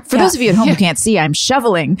 For those of you at home who can't see, I'm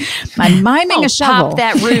shoveling. I'm miming a shovel. Pop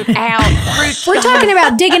that root out. We're talking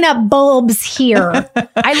about digging up bulbs here.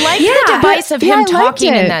 I like the device of him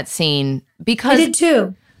talking in that scene because I did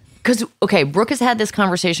too. Because, okay, Brooke has had this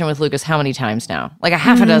conversation with Lucas how many times now? Like a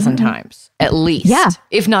half a dozen times, at least.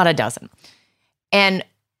 If not a dozen. And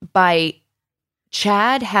by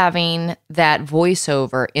Chad having that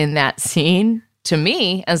voiceover in that scene, to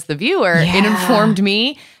me, as the viewer, it informed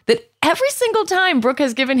me that every single time Brooke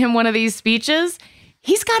has given him one of these speeches,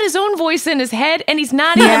 he's got his own voice in his head and he's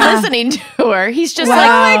not even listening to her. He's just like, oh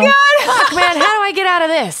my God, fuck, man, how do I get out of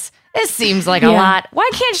this? This seems like a lot. Why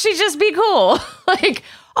can't she just be cool? Like,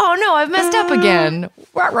 oh no, I've messed up again.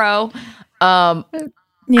 Ruh-roh. I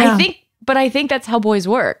think that's how boys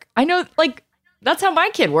work. I know, like, that's how my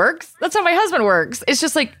kid works. That's how my husband works. It's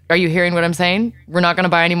just like, are you hearing what I'm saying? We're not going to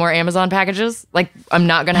buy any more Amazon packages. Like, I'm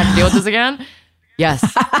not going to have to deal with this again. Yes.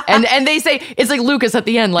 And they say, it's like Lucas at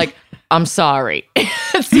the end, like, I'm sorry.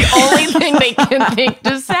 It's the only thing they can think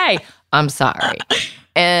to say. I'm sorry.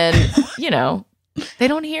 And, they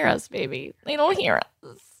don't hear us, baby. They don't hear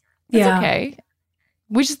us. It's okay.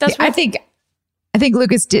 I think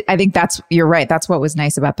Lucas did. I think you're right. That's what was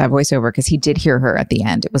nice about that voiceover, because he did hear her at the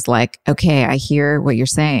end. It was like, okay, I hear what you're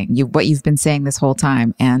saying, what you've been saying this whole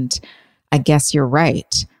time. And I guess you're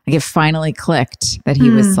right. Like it finally clicked that he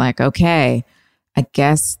was like, okay, I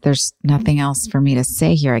guess there's nothing else for me to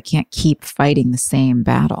say here. I can't keep fighting the same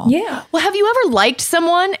battle. Yeah. Well, have you ever liked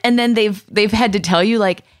someone and then they've had to tell you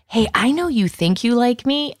like, hey, I know you think you like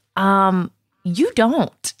me. You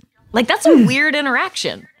don't. Like, that's a weird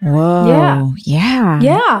interaction. Whoa.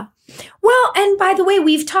 Yeah. Well, and by the way,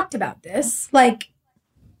 we've talked about this. Like,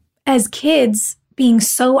 as kids being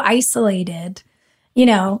so isolated,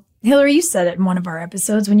 Hillary, you said it in one of our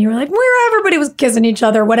episodes when you were like, where everybody was kissing each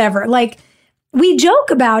other, whatever. Like, we joke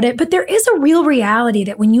about it, but there is a real reality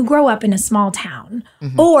that when you grow up in a small town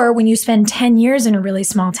or when you spend 10 years in a really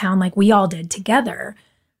small town like we all did together,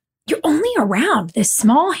 you're only around this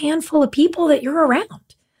small handful of people that you're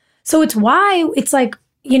around. So it's why it's like,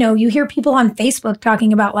 you hear people on Facebook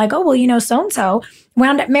talking about like, oh, well, so-and-so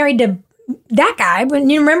wound up married to that guy. But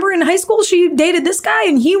you remember in high school, she dated this guy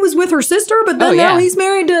and he was with her sister, but then now he's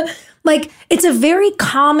married to, like, it's a very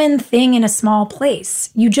common thing in a small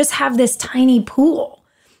place. You just have this tiny pool.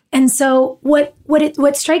 And so what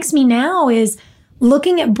strikes me now is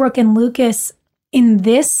looking at Brooke and Lucas in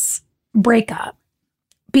this breakup,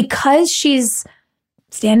 because she's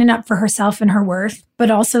standing up for herself and her worth,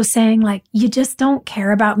 but also saying like, you just don't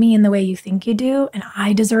care about me in the way you think you do. And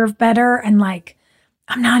I deserve better. And like,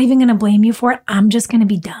 I'm not even going to blame you for it. I'm just going to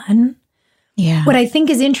be done. Yeah. What I think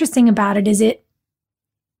is interesting about it is it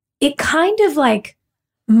kind of like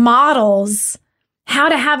models how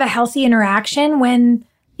to have a healthy interaction when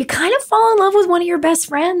you kind of fall in love with one of your best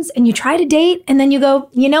friends and you try to date and then you go,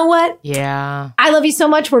 you know what? Yeah. I love you so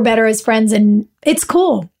much. We're better as friends and it's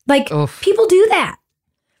cool. Like people do that.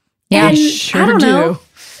 Yeah, and sure I don't know.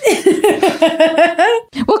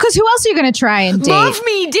 Well, because who else are you going to try and date? Love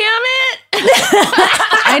me, damn it.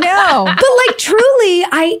 I know. But like truly,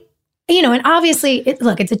 and obviously,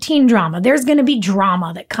 it's a teen drama. There's going to be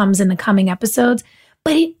drama that comes in the coming episodes.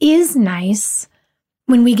 But it is nice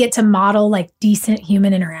when we get to model like decent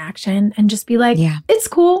human interaction and just be like, it's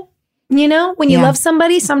cool. When you love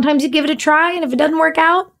somebody, sometimes you give it a try. And if it doesn't work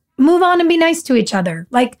out, move on and be nice to each other.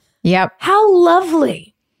 Like, how lovely.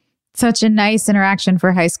 Such a nice interaction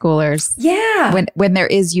for high schoolers. Yeah. When there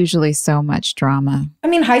is usually so much drama. I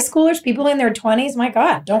mean, high schoolers, people in their 20s, my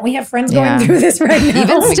God, don't we have friends going through this right now?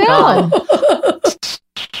 Even still.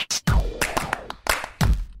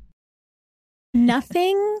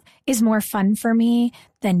 Nothing is more fun for me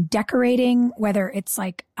than decorating, whether it's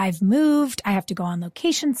like I've moved, I have to go on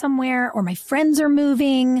location somewhere, or my friends are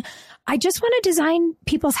moving. I just want to design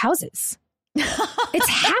people's houses. It's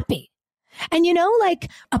happy. And like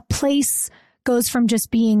a place goes from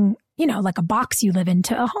just being, like a box you live in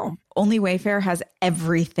to a home. Only Wayfair has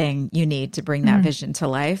everything you need to bring that vision to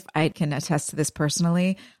life. I can attest to this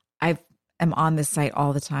personally. I am on this site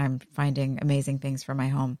all the time, finding amazing things for my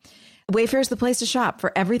home. Wayfair is the place to shop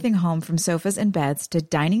for everything home, from sofas and beds to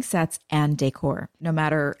dining sets and decor. No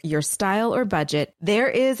matter your style or budget, there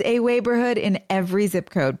is a Wayborhood in every zip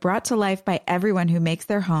code, brought to life by everyone who makes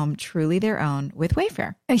their home truly their own with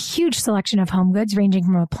Wayfair. A huge selection of home goods ranging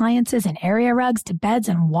from appliances and area rugs to beds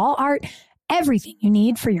and wall art. Everything you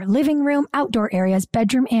need for your living room, outdoor areas,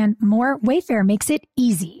 bedroom, and more. Wayfair makes it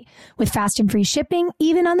easy with fast and free shipping,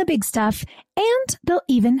 even on the big stuff, and they'll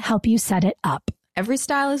even help you set it up. Every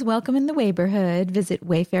style is welcome in the Wayborhood. Visit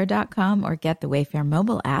wayfair.com or get the Wayfair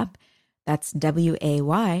mobile app. That's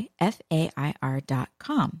WAYFAIR.com.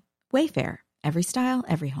 Wayfair. Every style,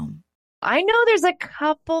 every home. I know there's a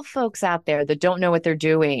couple folks out there that don't know what they're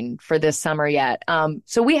doing for this summer yet.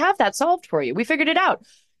 So we have that solved for you. We figured it out.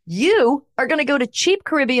 You are going to go to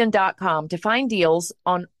cheapcaribbean.com to find deals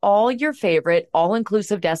on all your favorite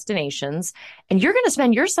all-inclusive destinations, and you're going to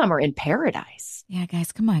spend your summer in paradise. Yeah,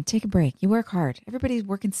 guys, come on, take a break. You work hard. Everybody's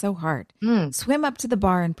working so hard. Swim up to the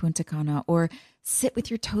bar in Punta Cana or sit with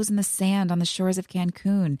your toes in the sand on the shores of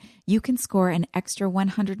Cancun. You can score an extra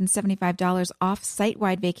 $175 off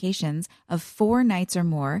site-wide vacations of 4 nights or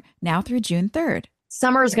more now through June 3rd.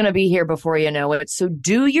 Summer is going to be here before you know it, so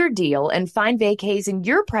do your deal and find vacays in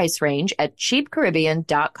your price range at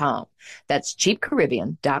cheapcaribbean.com. That's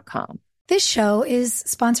cheapcaribbean.com. This show is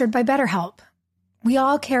sponsored by BetterHelp. We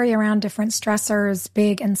all carry around different stressors,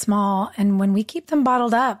 big and small, and when we keep them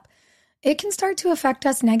bottled up, it can start to affect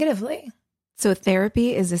us negatively. So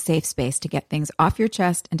therapy is a safe space to get things off your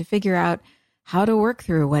chest and to figure out how to work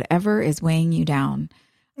through whatever is weighing you down.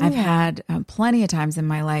 I've had plenty of times in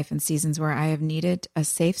my life and seasons where I have needed a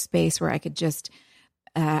safe space where I could just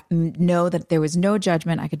know that there was no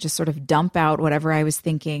judgment. I could just sort of dump out whatever I was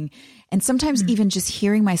thinking. And sometimes even just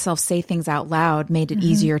hearing myself say things out loud made it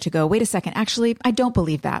easier to go, wait a second, actually, I don't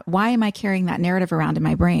believe that. Why am I carrying that narrative around in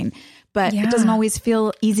my brain? But it doesn't always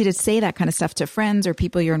feel easy to say that kind of stuff to friends or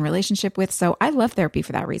people you're in relationship with. So I love therapy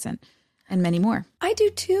for that reason and many more. I do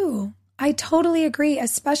too. I totally agree,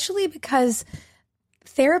 especially because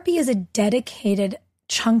therapy is a dedicated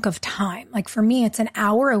chunk of time. Like for me, it's an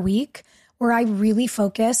hour a week where I really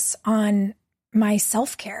focus on my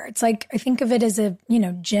self-care. It's like, I think of it as a,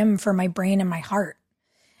 gym for my brain and my heart.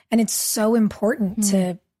 And it's so important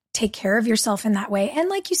to take care of yourself in that way. And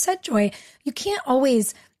like you said, Joy, you can't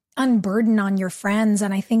always unburden on your friends.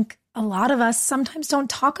 And I think a lot of us sometimes don't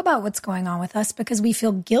talk about what's going on with us because we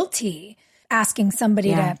feel guilty asking somebody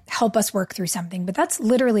to help us work through something. But that's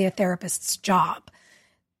literally a therapist's job.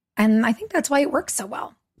 And I think that's why it works so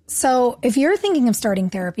well. So if you're thinking of starting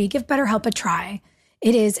therapy, give BetterHelp a try.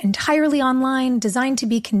 It is entirely online, designed to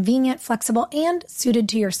be convenient, flexible, and suited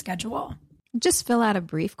to your schedule. Just fill out a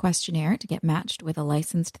brief questionnaire to get matched with a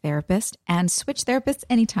licensed therapist and switch therapists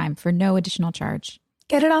anytime for no additional charge.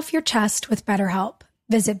 Get it off your chest with BetterHelp.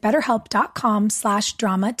 Visit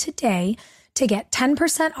betterhelp.com/drama today to get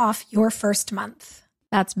 10% off your first month.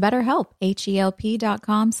 That's BetterHelp,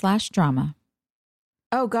 HELP.com/drama.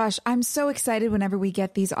 Oh gosh, I'm so excited whenever we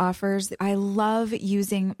get these offers. I love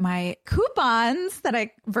using my coupons that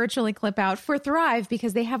I virtually clip out for Thrive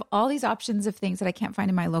because they have all these options of things that I can't find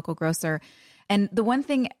in my local grocer. And the one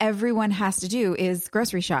thing everyone has to do is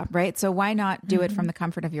grocery shop, right? So why not do it from the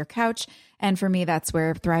comfort of your couch? And for me, that's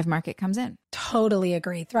where Thrive Market comes in. Totally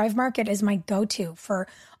agree. Thrive Market is my go-to for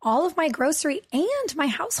all of my grocery and my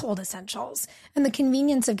household essentials. And the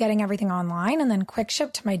convenience of getting everything online and then quick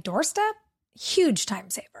ship to my doorstep. Huge time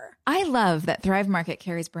saver. I love that Thrive Market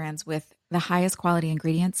carries brands with the highest quality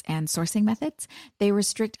ingredients and sourcing methods. They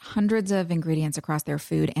restrict hundreds of ingredients across their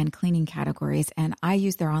food and cleaning categories, and I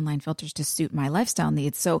use their online filters to suit my lifestyle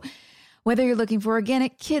needs. So whether you're looking for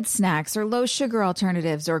organic kids snacks or low sugar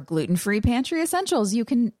alternatives or gluten-free pantry essentials, you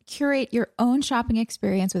can curate your own shopping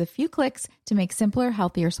experience with a few clicks to make simpler,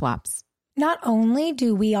 healthier swaps. Not only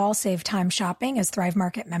do we all save time shopping as Thrive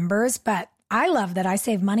Market members, but I love that I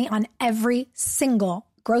save money on every single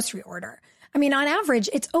grocery order. I mean, on average,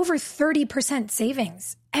 it's over 30%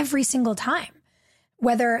 savings every single time.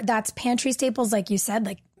 whether that's pantry staples, like you said,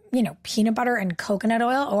 like, you know, peanut butter and coconut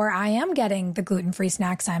oil, or I am getting the gluten-free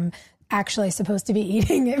snacks I'm actually supposed to be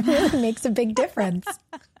eating. It really makes a big difference.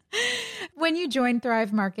 When you join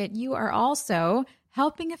Thrive Market, you are also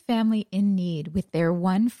helping a family in need with their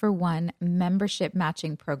 1-for-1 membership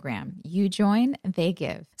matching program. You join, they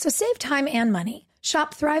give. So save time and money.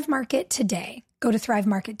 Shop Thrive Market today. Go to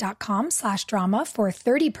thrivemarket.com/drama for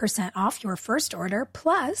 30% off your first order,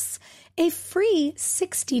 plus a free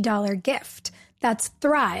 $60 gift. That's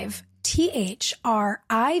Thrive, THRIVE,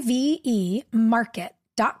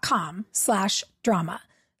 market.com/drama.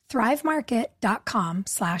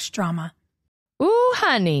 thrivemarket.com/drama. Ooh,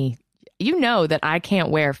 honey, you know that I can't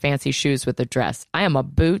wear fancy shoes with a dress. I am a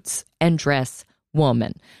boots and dress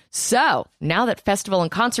woman. So now that festival and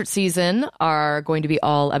concert season are going to be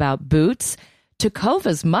all about boots,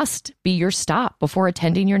 Tecovas must be your stop before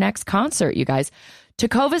attending your next concert, you guys.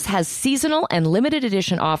 Tecovas has seasonal and limited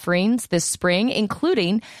edition offerings this spring,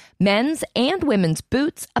 including men's and women's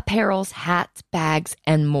boots, apparels, hats, bags,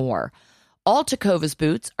 and more. All Tecovas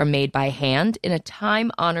boots are made by hand in a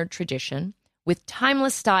time-honored tradition with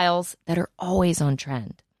timeless styles that are always on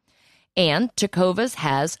trend. And Tecovas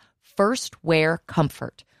has first wear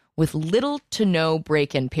comfort with little to no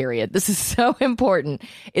break-in period. This is so important.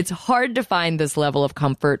 It's hard to find this level of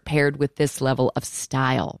comfort paired with this level of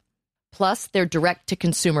style. Plus, their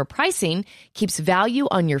direct-to-consumer pricing keeps value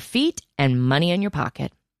on your feet and money in your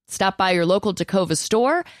pocket. Stop by your local Tecovas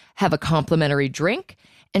store, have a complimentary drink,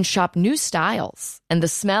 and shop new styles. And the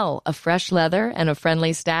smell of fresh leather and a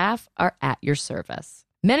friendly staff are at your service.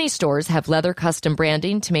 Many stores have leather custom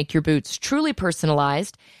branding to make your boots truly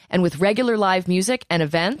personalized. And with regular live music and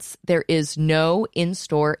events, there is no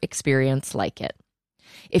in-store experience like it.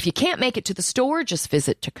 If you can't make it to the store, just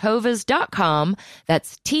visit tecovas.com.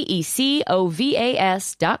 That's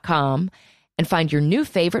TECOVAS.com and find your new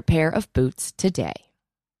favorite pair of boots today.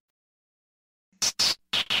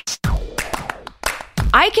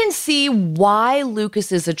 I can see why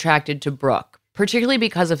Lucas is attracted to Brooke, particularly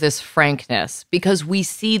because of this frankness, because we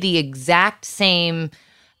see the exact same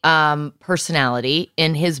personality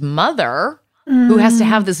in his mother, who has to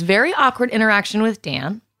have this very awkward interaction with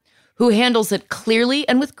Dan, who handles it clearly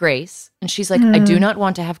and with grace. And she's like, I do not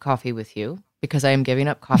want to have coffee with you because I am giving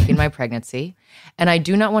up coffee in my pregnancy. And I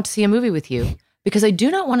do not want to see a movie with you because I do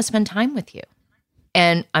not want to spend time with you.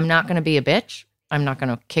 And I'm not going to be a bitch. I'm not going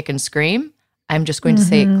to kick and scream. I'm just going to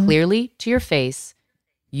say it clearly to your face.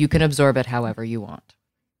 You can absorb it however you want.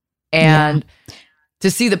 And to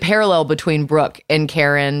see the parallel between Brooke and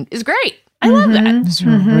Karen is great. I love that. It's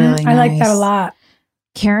really nice. I like that a lot.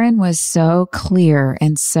 Karen was so clear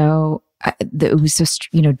and so, it was so,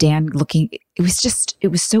 Dan looking, it was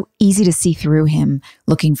so easy to see through him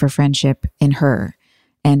looking for friendship in her.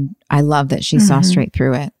 And I love that she saw straight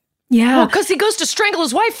through it. Yeah. Well, because he goes to strangle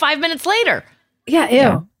his wife 5 minutes later. Yeah, ew.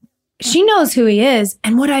 Yeah. She knows who he is.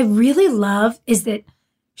 And what I really love is that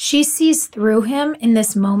she sees through him in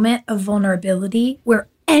this moment of vulnerability where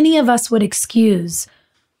any of us would excuse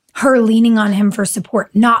her leaning on him for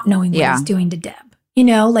support, not knowing what he's doing to Deb. You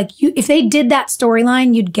know, like if they did that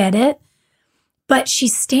storyline, you'd get it. But she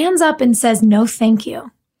stands up and says, no, thank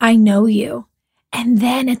you. I know you. And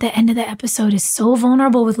then at the end of the episode is so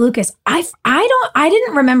vulnerable with Lucas. I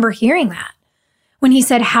didn't remember hearing that. When he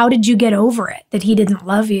said, how did you get over it? That he didn't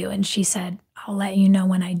love you. And she said, I'll let you know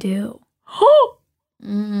when I do.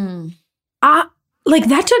 Like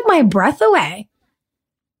that took my breath away.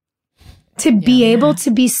 To be able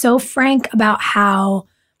to be so frank about how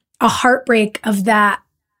a heartbreak of that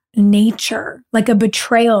nature, like a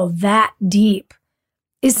betrayal that deep,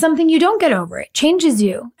 is something you don't get over. It changes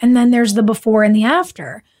you. And then there's the before and the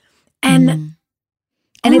after. And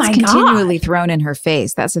and it's continually thrown in her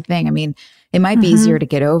face. That's the thing. I mean, it might be easier to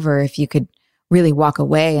get over if you could really walk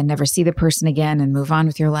away and never see the person again and move on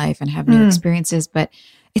with your life and have new experiences. But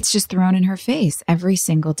it's just thrown in her face every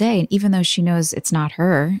single day. And even though she knows it's not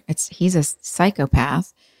her, he's a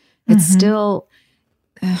psychopath, it's still,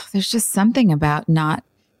 there's just something about not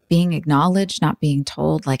being acknowledged, not being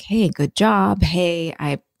told like, hey, good job. Hey,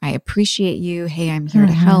 I appreciate you. Hey, I'm here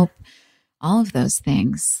to help. All of those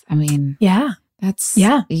things. I mean,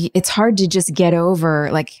 it's hard to just get over.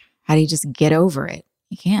 Like, how do you just get over it?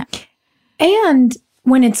 You can't. And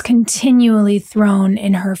when it's continually thrown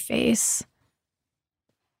in her face,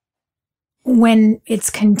 when it's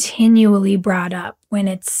continually brought up, when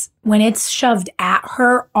it's shoved at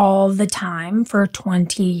her all the time for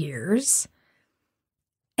 20 years,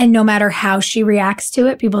 and no matter how she reacts to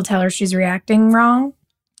it, people tell her she's reacting wrong.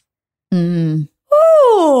 Ooh,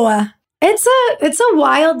 it's a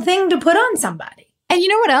wild thing to put on somebody. And you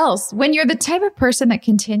know what else? When you're the type of person that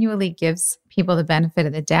continually gives people the benefit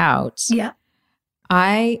of the doubt, Yeah.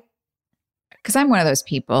 Because I'm one of those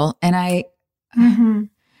people, and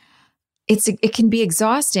it can be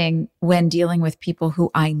exhausting when dealing with people who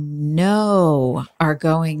I know are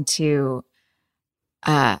going to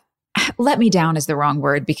let me down is the wrong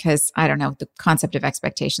word, because I don't know, the concept of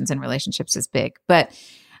expectations in relationships is big, but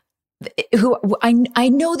who I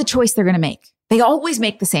know the choice they're going to make. They always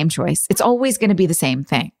make the same choice. It's always going to be the same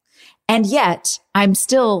thing. And yet I'm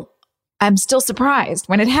still surprised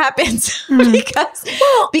when it happens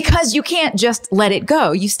because you can't just let it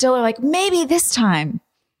go. You still are like, maybe this time.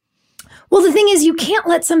 Well, the thing is, you can't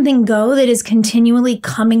let something go that is continually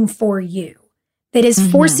coming for you, that is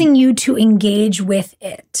forcing you to engage with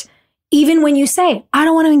it. Even when you say, I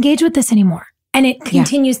don't want to engage with this anymore, and it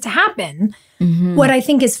continues to happen. What I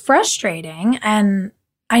think is frustrating, and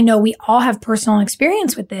I know we all have personal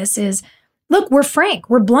experience with this, is, look, we're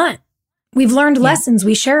frank, we're blunt. We've learned lessons.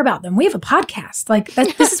 We share about them. We have a podcast. Like,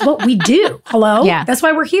 this is what we do. Hello? Yeah. That's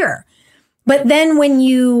why we're here. But then when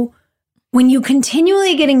you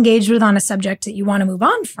continually get engaged with on a subject that you want to move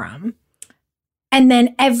on from, and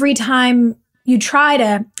then every time you try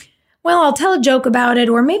to, well, I'll tell a joke about it,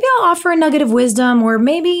 or maybe I'll offer a nugget of wisdom, or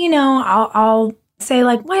maybe, I'll say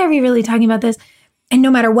like, why are we really talking about this? And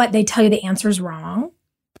no matter what, they tell you the answer's wrong.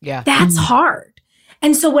 Yeah. That's hard.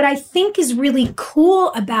 And so what I think is really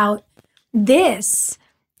cool about this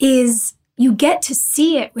is you get to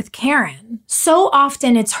see it with Karen. So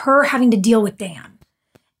often it's her having to deal with Dan.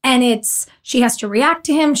 And she has to react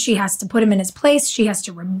to him. She has to put him in his place. She has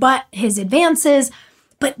to rebut his advances.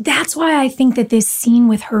 But that's why I think that this scene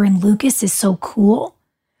with her and Lucas is so cool,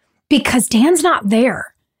 because Dan's not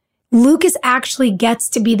there. Lucas actually gets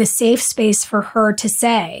to be the safe space for her to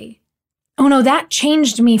say, oh no, that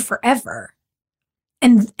changed me forever.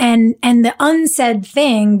 And the unsaid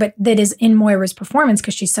thing, but that is in Moira's performance,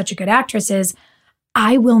 because she's such a good actress, is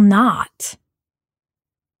I will not.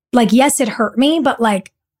 Like, yes, it hurt me, but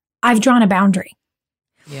like, I've drawn a boundary.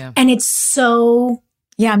 Yeah. And it's so...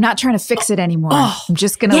 Yeah, I'm not trying to fix it anymore. I'm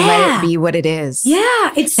just going to let it be what it is.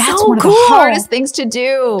 Yeah, that's That's so one of cool. the hardest things to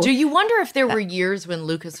do. Do you wonder if there were years when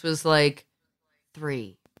Lucas was like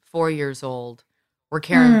 3, 4 years old, where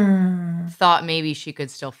Karen thought maybe she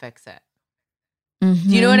could still fix it? Do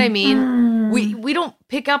you know what I mean? We don't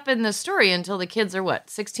pick up in the story until the kids are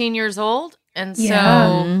 16 years old, and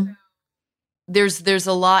so there's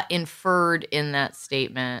a lot inferred in that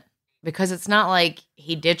statement, because it's not like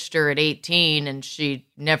he ditched her at 18 and she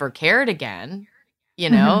never cared again.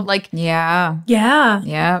 Like Yeah.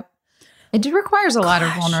 It requires a lot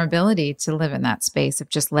of vulnerability to live in that space of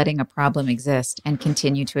just letting a problem exist and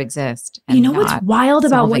continue to exist. And you know what's wild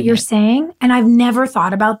about what you're saying? And I've never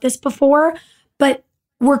thought about this before, but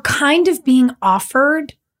we're kind of being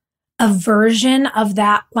offered a version of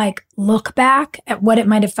that, like, look back at what it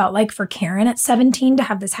might have felt like for Karen at 17 to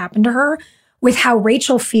have this happen to her, with how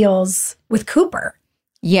Rachel feels with Cooper.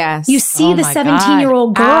 Yes. You see the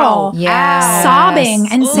 17-year-old girl sobbing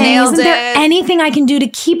and saying, isn't there anything I can do to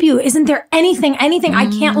keep you? Isn't there anything? I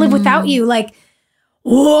can't live without you. Like,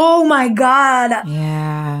 oh my God.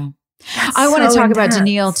 Yeah. I want to talk about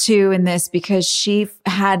Danielle too in this, because she's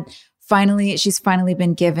finally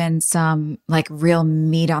been given some like real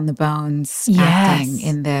meat on the bones acting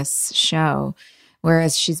in this show.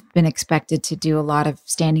 Whereas she's been expected to do a lot of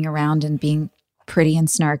standing around and being pretty and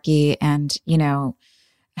snarky and,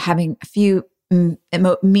 having a few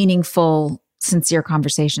meaningful, sincere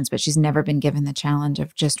conversations, but she's never been given the challenge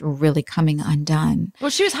of just really coming undone. Well,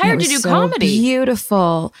 she was hired to do comedy.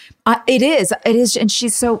 Beautiful. It is. And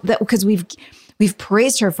she's because we've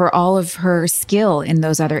praised her for all of her skill in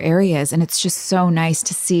those other areas. And it's just so nice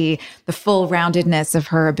to see the full roundedness of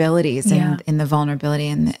her abilities and in the vulnerability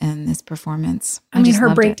in this performance. I mean,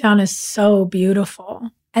 her breakdown is so beautiful.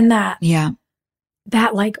 And that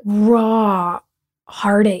like raw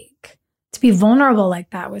heartache, to be vulnerable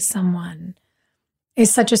like that with someone is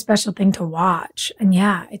such a special thing to watch. And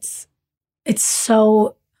it's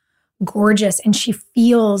so gorgeous. And she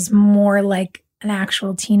feels more like an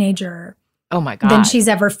actual teenager. Oh my God. Than she's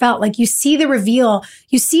ever felt. Like, you see the reveal.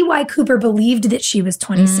 You see why Cooper believed that she was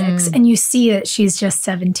 26 and you see that she's just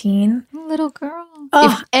 17. Little girl.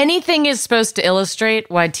 If anything is supposed to illustrate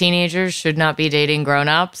why teenagers should not be dating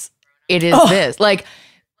grown-ups, it is this. Like,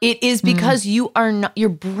 it is because you are not, your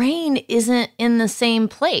brain isn't in the same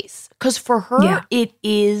place. Because for her, it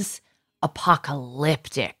is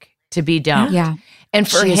apocalyptic to be dumped. Yeah. And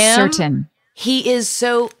for she him, is certain. He is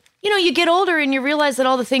so... you get older and you realize that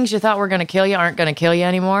all the things you thought were going to kill you aren't going to kill you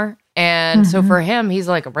anymore. And so for him, he's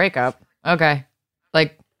like, a breakup. Okay.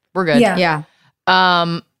 Like, we're good. Yeah.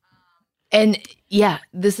 And yeah,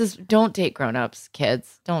 don't date grown-ups,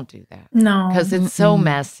 kids. Don't do that. No. Because it's so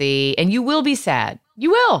messy and you will be sad.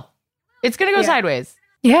 You will. It's going to go sideways.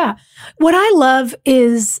 Yeah. What I love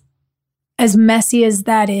is, as messy as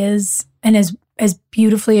that is, and as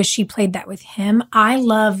beautifully as she played that with him, I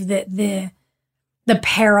love that the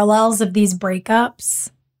parallels of these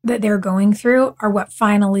breakups that they're going through are what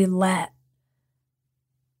finally let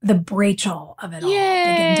the Rachel of it all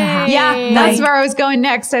begin to happen. Yeah, that's where I was going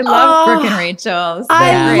next. I love Brooke and Rachel.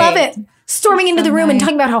 I love it. Storming into the room and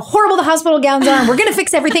talking about how horrible the hospital gowns are, and we're going to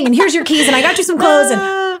fix everything, and here's your keys, and I got you some clothes. And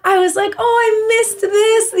I was like, I missed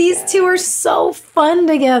this. These two are so fun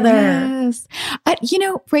together. Yes.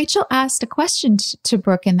 Rachel asked a question to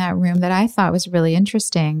Brooke in that room that I thought was really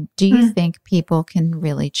interesting. Do you think people can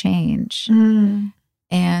really change?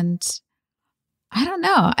 And I don't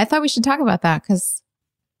know. I thought we should talk about that because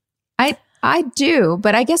I do,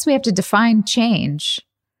 but I guess we have to define change.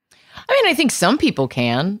 I mean, I think some people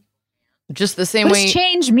can. Just the same way. What does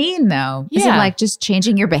change mean, though? Is it like just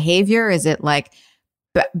changing your behavior? Is it like,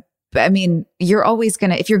 I mean, you're always going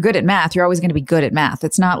to, if you're good at math, you're always going to be good at math.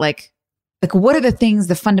 It's not like what are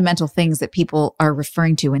the fundamental things that people are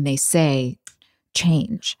referring to when they say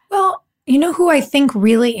change? Well, you know who I think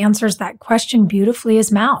really answers that question beautifully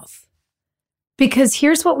is Mouth. Because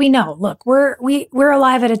here's what we know. Look, we're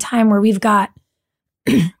alive at a time where we've got,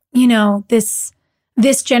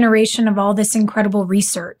 this generation of all this incredible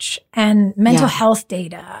research and mental health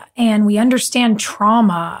data, and we understand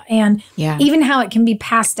trauma and even how it can be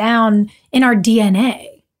passed down in our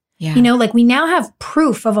DNA. Yeah. We now have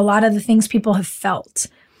proof of a lot of the things people have felt.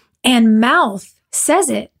 And Mouth says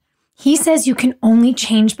it. He says you can only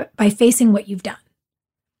change by facing what you've done.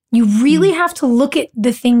 You really have to look at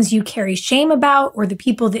the things you carry shame about or the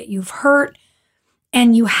people that you've hurt,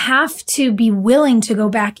 and you have to be willing to go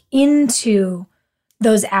back into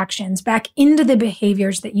those actions, back into the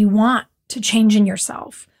behaviors that you want to change in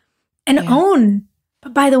yourself, and own.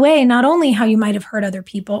 But by the way, not only how you might have hurt other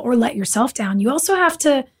people or let yourself down, you also have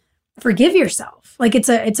to forgive yourself. Like it's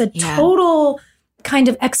a total kind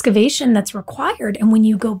of excavation that's required. And when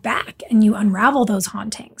you go back and you unravel those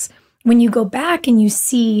hauntings, when you go back and you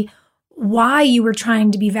see why you were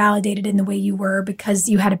trying to be validated in the way you were because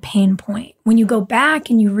you had a pain point, when you go back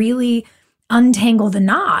and you really untangle the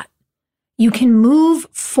knot, you can move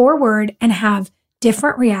forward and have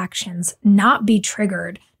different reactions, not be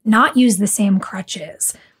triggered, not use the same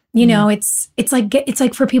crutches. It's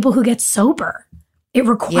like for people who get sober, it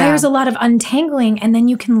requires a lot of untangling, and then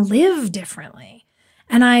you can live differently.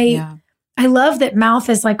 And I love that Mouth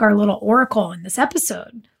is like our little oracle in this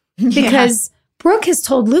episode. Because Brooke has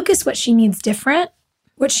told Lucas what she needs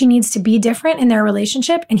to be different in their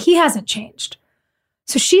relationship, and he hasn't changed.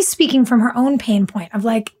 So she's speaking from her own pain point of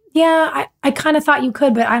like, I kind of thought you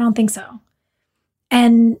could, but I don't think so.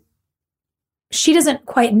 And she doesn't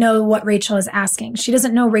quite know what Rachel is asking. She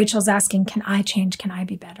doesn't know Rachel's asking, can I change? Can I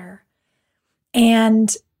be better?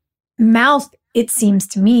 And Mouth, it seems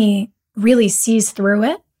to me, really sees through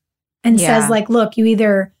it and says like, look, you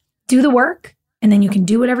either do the work and then you can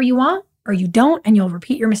do whatever you want, or you don't, and you'll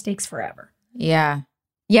repeat your mistakes forever. Yeah.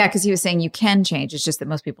 Yeah, because he was saying you can change. It's just that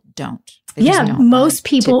most people don't. Most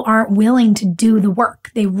people aren't willing to do the work.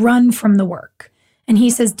 They run from the work. And he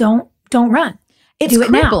says, don't run. It's do it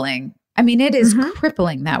crippling. Now. I mean, it is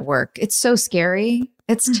crippling, that work. It's so scary.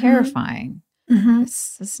 It's terrifying.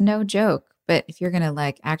 It's no joke. But if you're going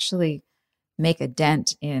to actually make a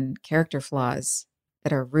dent in character flaws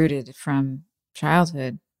that are rooted from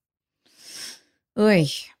childhood,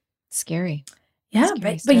 scary. Yeah,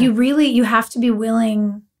 scary but you have to be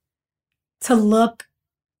willing to look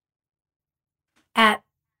at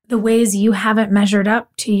the ways you haven't measured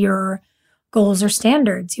up to your goals or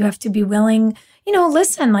standards. You have to be willing,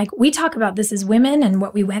 listen, we talk about this as women and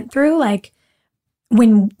what we went through.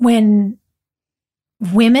 When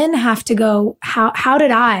women have to go, how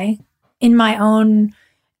did I, in my own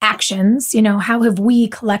actions, how have we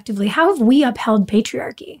upheld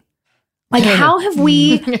patriarchy? How have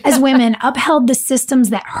we as women upheld the systems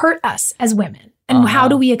that hurt us as women? And how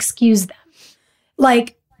do we excuse them?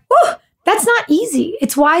 That's not easy.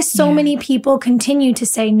 It's why so many people continue to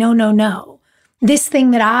say, no. This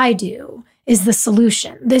thing that I do is the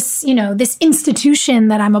solution. This, this institution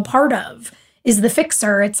that I'm a part of is the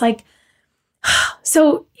fixer. It's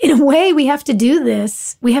so in a way we have to do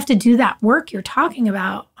this. We have to do that work you're talking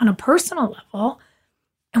about on a personal level.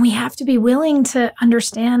 And we have to be willing to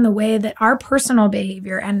understand the way that our personal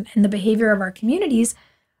behavior and the behavior of our communities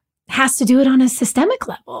has to do it on a systemic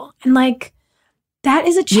level. And that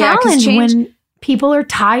is a challenge when people are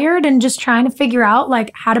tired and just trying to figure out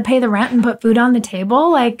like how to pay the rent and put food on the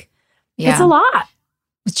table. Like it's a lot.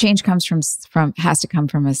 Change comes has to come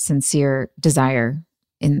from a sincere desire.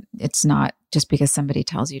 And it's not just because somebody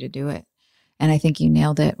tells you to do it. And I think you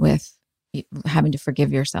nailed it with having to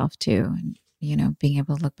forgive yourself too. And, being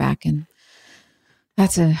able to look back, and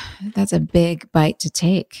that's a big bite to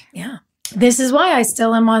take. Yeah. This is why I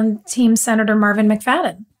still am on Team Senator Marvin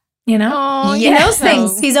McFadden. He knows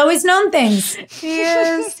things. He's always known things. He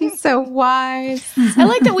is. He's so wise. I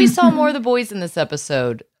like that we saw more of the boys in this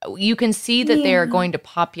episode. You can see that they're going to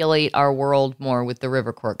populate our world more with the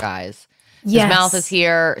River Court guys. Yes. Mouth is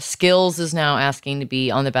here. Skills is now asking to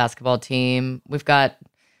be on the basketball team. We've got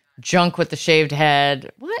Junk with the shaved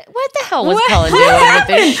head. What the hell was Cullen doing with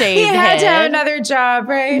this shaved head? He had to have another job,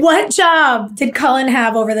 right? What job did Cullen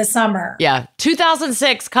have over the summer? Yeah,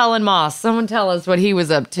 2006 Cullen Moss. Someone tell us what he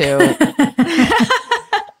was up to.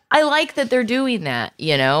 I like that they're doing that,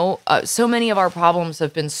 so many of our problems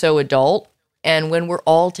have been so adult. And when we're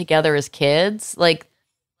all together as kids, like,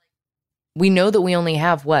 we know that we only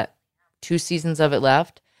have, 2 seasons of it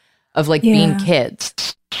left of, being kids.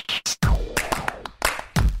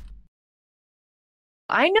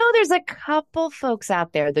 I know there's a couple folks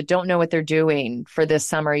out there that don't know what they're doing for this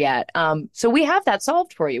summer yet. So we have that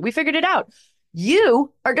solved for you. We figured it out.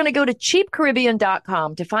 You are going to go to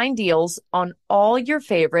cheapcaribbean.com to find deals on all your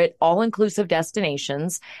favorite all-inclusive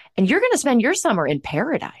destinations, and you're going to spend your summer in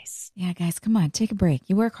paradise. Yeah, guys, come on, take a break.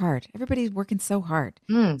 You work hard. Everybody's working so hard.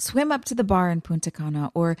 Swim up to the bar in Punta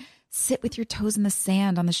Cana or sit with your toes in the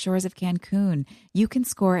sand on the shores of Cancun. You can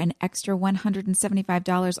score an extra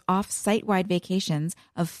 $175 off site-wide vacations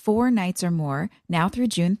of 4 nights or more now through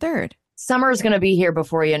June 3rd. Summer is going to be here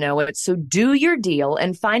before you know it, so do your deal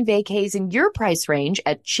and find vacays in your price range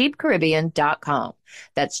at cheapcaribbean.com.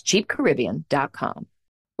 That's cheapcaribbean.com.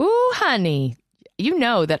 Ooh, honey, you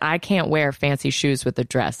know that I can't wear fancy shoes with a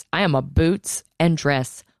dress. I am a boots and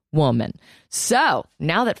dress woman. So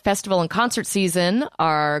now that festival and concert season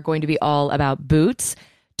are going to be all about boots,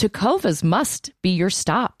 Tecovas must be your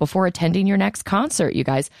stop before attending your next concert, you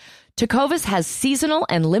guys. Tecovas has seasonal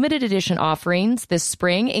and limited edition offerings this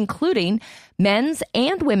spring, including men's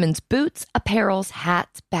and women's boots, apparels,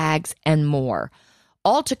 hats, bags, and more.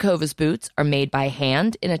 All Tecovas boots are made by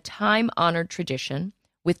hand in a time-honored tradition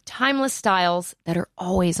with timeless styles that are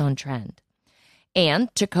always on trend.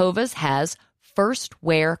 And Tecovas has first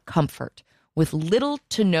wear comfort with little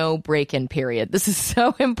to no break-in period. This is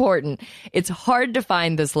so important. It's hard to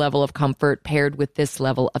find this level of comfort paired with this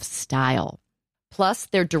level of style. Plus,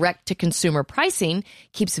 their direct-to-consumer pricing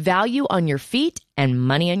keeps value on your feet and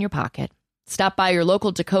money in your pocket. Stop by your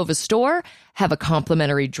local Tecovas store, have a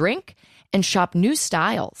complimentary drink, and shop new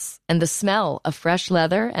styles. And the smell of fresh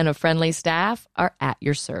leather and a friendly staff are at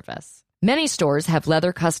your service. Many stores have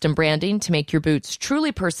leather custom branding to make your boots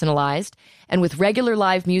truly personalized. And with regular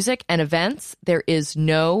live music and events, there is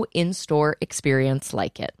no in-store experience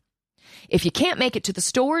like it. If you can't make it to the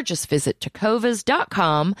store, just visit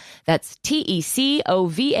tecovas.com. That's TECOVAS.com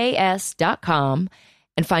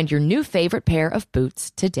and find your new favorite pair of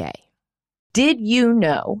boots today. Did you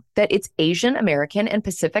know that it's Asian American and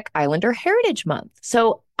Pacific Islander Heritage Month?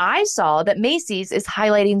 So I saw that Macy's is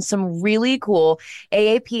highlighting some really cool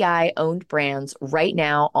AAPI-owned brands right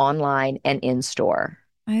now online and in-store.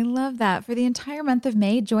 I love that. For the entire month of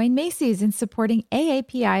May, join Macy's in supporting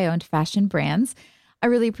AAPI-owned fashion brands. I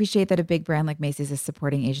really appreciate that a big brand like Macy's is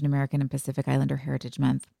supporting Asian American and Pacific Islander Heritage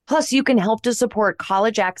Month. Plus, you can help to support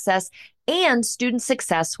college access and student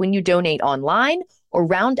success when you donate online or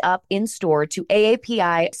round up in-store to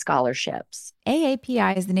AAPI scholarships.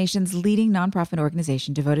 AAPI is the nation's leading nonprofit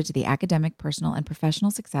organization devoted to the academic, personal, and professional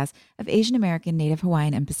success of Asian American, Native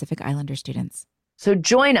Hawaiian, and Pacific Islander students. So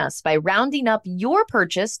join us by rounding up your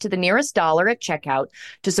purchase to the nearest dollar at checkout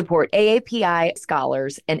to support AAPI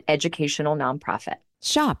scholars and educational nonprofit.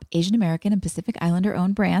 Shop Asian American and Pacific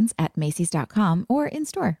Islander-owned brands at Macy's.com or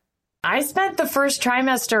in-store. I spent the first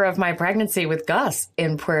trimester of my pregnancy with Gus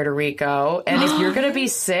in Puerto Rico. And if you're going to be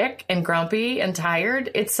sick and grumpy and tired,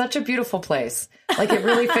 it's such a beautiful place. Like, it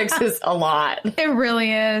really fixes a lot. It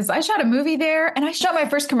really is. I shot a movie there, and I shot my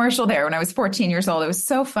first commercial there when I was 14 years old. It was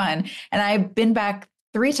so fun. And I've been back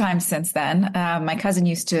 3 times since then. My cousin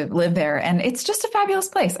used to live there, and it's just a fabulous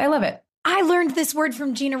place. I love it. I learned this word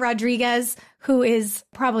from Gina Rodriguez, who is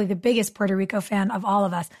probably the biggest Puerto Rico fan of all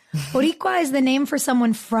of us. Boricua is the name for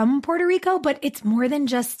someone from Puerto Rico, but it's more than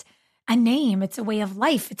just a name. It's a way of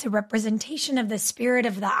life. It's a representation of the spirit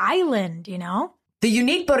of the island, you know? The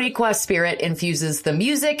unique Boricua spirit infuses the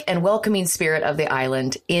music and welcoming spirit of the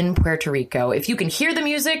island in Puerto Rico. If you can hear the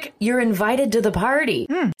music, you're invited to the party.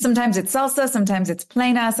 Sometimes it's salsa, sometimes it's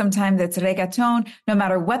plena, sometimes it's reggaeton. No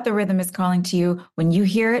matter what the rhythm is calling to you, when you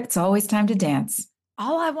hear it, it's always time to dance.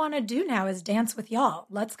 All I want to do now is dance with y'all.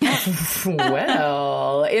 Let's go.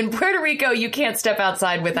 Well, in Puerto Rico, you can't step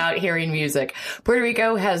outside without hearing music. Puerto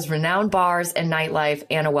Rico has renowned bars and nightlife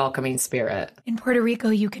and a welcoming spirit. In Puerto Rico,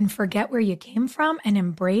 you can forget where you came from and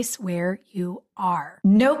embrace where you are.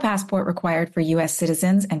 No passport required for U.S.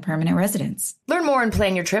 citizens and permanent residents. Learn more and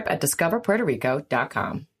plan your trip at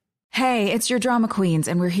discoverpuertorico.com. Hey, it's your drama queens,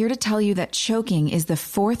 and we're here to tell you that choking is the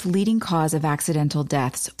 4th leading cause of accidental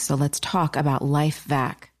deaths. So let's talk about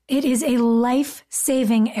LifeVac. It is a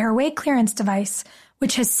life-saving airway clearance device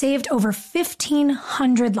which has saved over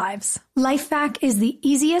 1,500 lives. LifeVac is the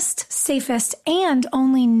easiest, safest, and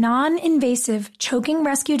only non-invasive choking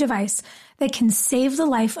rescue device that can save the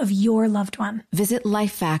life of your loved one. Visit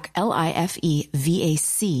LifeVac, LifeVac.net,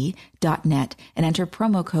 and enter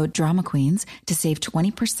promo code Drama Queens to save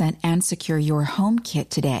 20% and secure your home kit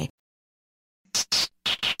today.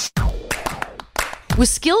 Was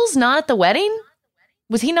Skills not at the wedding?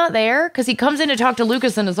 Was he not there? Because he comes in to talk to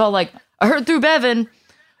Lucas and is all like, I heard through Bevan.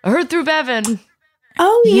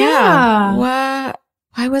 Oh, yeah. What?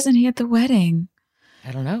 Why wasn't he at the wedding?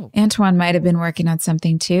 I don't know. Antoine might have been working on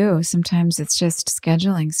something too. Sometimes it's just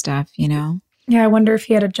scheduling stuff, you know? Yeah, I wonder if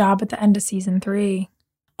he had a job at the end of season 3.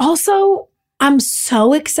 Also, I'm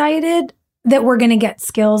so excited that we're going to get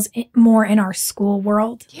Skills more in our school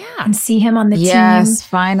world. Yeah. And see him on the team. Yes,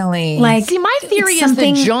 finally. Like, see, my theory is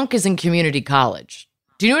that Junk is in community college.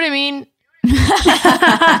 Do you know what I mean?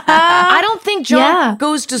 I don't think Junk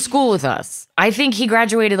goes to school with us. I think he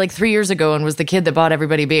graduated like 3 years ago and was the kid that bought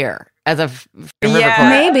everybody beer as a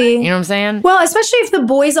maybe. You know what I'm saying? Well, especially if the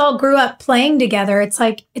boys all grew up playing together. It's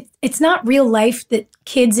like, it's not real life that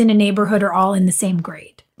kids in a neighborhood are all in the same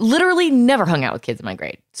grade. Literally never hung out with kids in my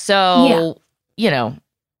grade. So,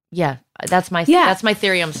 that's my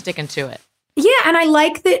theory. I'm sticking to it. Yeah, and I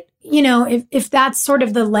like that, if that's sort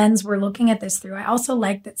of the lens we're looking at this through. I also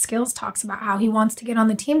like that Skills talks about how he wants to get on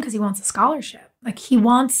the team because he wants a scholarship. Like he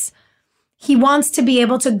wants to be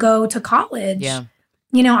able to go to college. Yeah.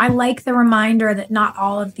 I like the reminder that not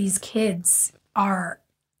all of these kids are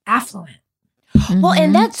affluent. Mm-hmm. Well,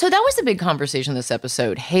 and that was a big conversation this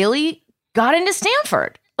episode. Haley got into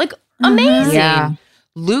Stanford. Like, amazing. Yeah.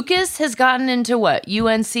 Lucas has gotten into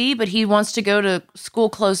UNC, but he wants to go to school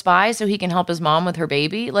close by so he can help his mom with her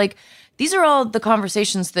baby. Like, these are all the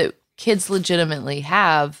conversations that kids legitimately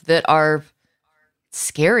have that are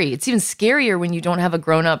scary. It's even scarier when you don't have a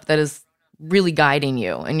grown-up that is really guiding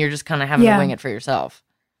you and you're just kind of having to wing it for yourself.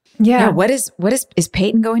 Yeah. Is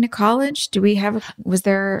Peyton going to college? Was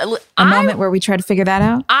there a moment where we tried to figure that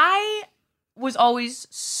out? I was always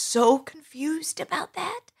so confused about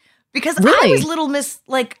that. Because really? I was Little Miss,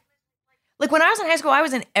 like when I was in high school, I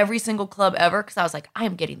was in every single club ever because I was like, I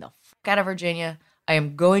am getting the fuck out of Virginia. I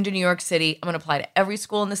am going to New York City. I'm going to apply to every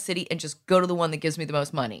school in the city and just go to the one that gives me the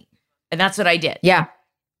most money. And that's what I did. Yeah.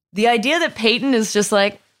 The idea that Peyton is just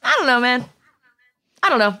like, I don't know, man. I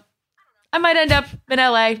don't know. I might end up in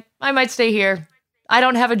LA. I might stay here. I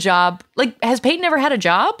don't have a job. Like, has Peyton ever had a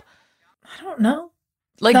job? I don't know.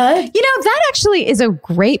 Like, that actually is a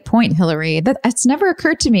great point, Hillary. That's never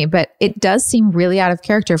occurred to me, but it does seem really out of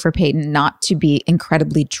character for Peyton not to be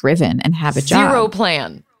incredibly driven and have a job. Zero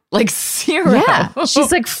plan. Like zero. Yeah.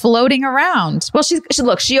 She's like floating around. Well,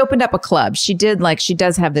 she opened up a club. She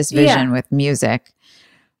does have this vision with music.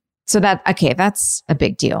 So that's a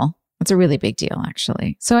big deal. That's a really big deal,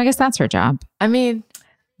 actually. So I guess that's her job. I mean,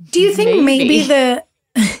 do you think maybe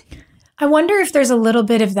I wonder if there's a little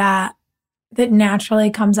bit of that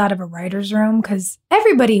naturally comes out of a writer's room, because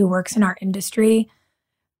everybody who works in our industry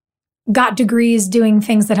got degrees doing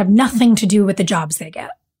things that have nothing to do with the jobs they get.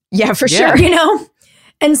 Yeah, for sure.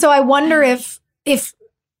 And so I wonder if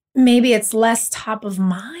maybe it's less top of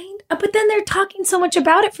mind, but then they're talking so much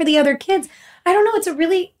about it for the other kids. I don't know.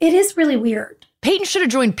 It is really weird. Peyton should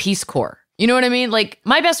have joined Peace Corps. You know what I mean? Like,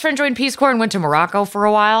 my best friend joined Peace Corps and went to Morocco for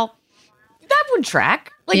a while. That would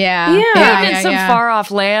track. Like, in some far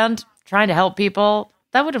off land, trying to help people,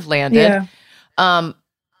 that would have landed. Yeah.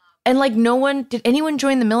 And like did anyone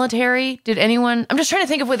join the military? Did anyone? I'm just trying to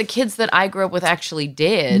think of what the kids that I grew up with actually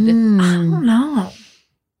did. I don't know.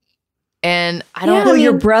 And I don't know. Well,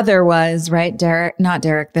 your brother was, right? Derek, not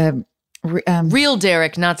Derek, the real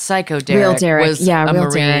Derek, not Psycho Derek. Real Derek. Was a real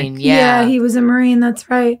Marine. Derek. Yeah, he was a Marine. That's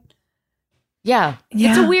right. Yeah.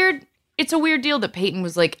 It's a weird deal that Peyton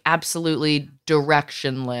was like absolutely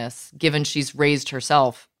directionless, given she's raised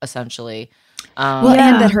herself essentially.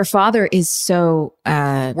 And that her father is so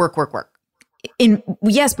work.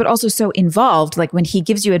 Yes, but also so involved. Like when he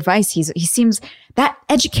gives you advice, he seems that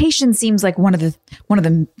education seems like one of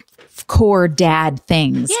the core dad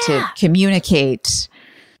things to communicate.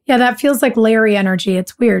 Yeah, that feels like Larry energy.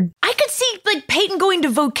 It's weird. I could see like Peyton going to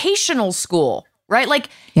vocational school, right? Like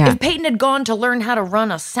if Peyton had gone to learn how to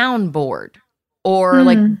run a soundboard, or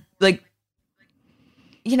like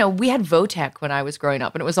we had Votech when I was growing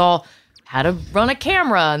up, and it was all how to run a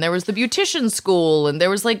camera, and there was the beautician school, and there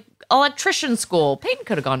was like electrician school. Peyton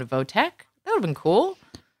could have gone to Votech. That would have been cool.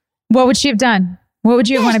 What would she have done? What would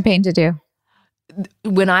you have wanted Peyton to do?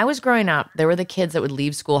 When I was growing up, there were the kids that would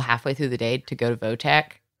leave school halfway through the day to go to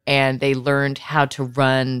Votech, and they learned how to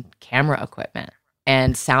run camera equipment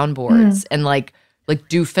and soundboards and like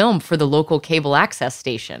do film for the local cable access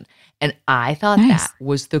station. And I thought that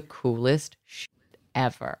was the coolest shit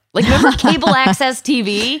ever. Like, remember cable access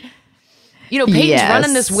TV? Peyton's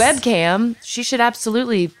running this webcam. She should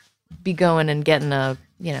absolutely be going and getting a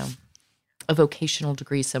vocational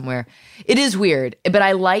degree somewhere. It is weird, but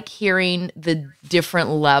I like hearing the different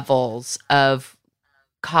levels of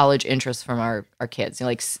college interest from our kids.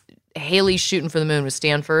 Like Haley's shooting for the moon with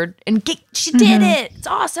Stanford, and she did it. It's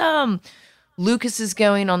awesome. Lucas is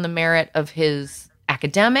going on the merit of his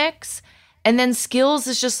academics, and then Skills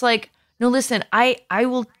is just like, no, listen, I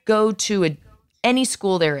will go to any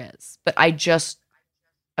school there is, but I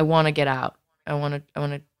want to get out. I want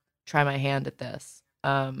to try my hand at this.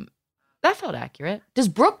 That felt accurate. Does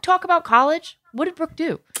Brooke talk about college? What did Brooke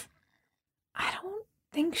do? I don't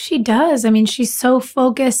think she does. I mean, she's so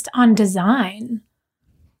focused on design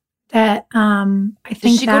that I think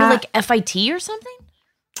Does she go to like FIT or something?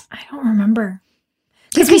 I don't remember.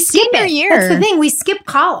 Because we skip senior it. year. That's the thing. We skip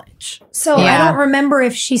college. So I don't remember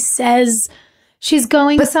if she says she's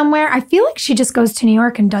going somewhere. I feel like she just goes to New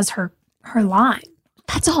York and does her line.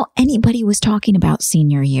 That's all anybody was talking about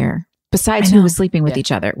senior year, besides who was sleeping with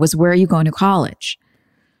each other, was where are you going to college?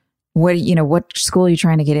 What school are you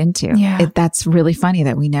trying to get into? Yeah. That's really funny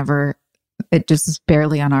that it just is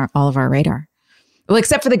barely on all of our radar. Well,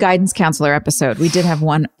 except for the guidance counselor episode. We did have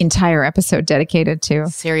one entire episode dedicated to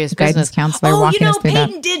serious guidance counselor walking us through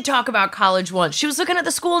Peyton did talk about college once. She was looking at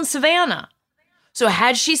the school in Savannah. So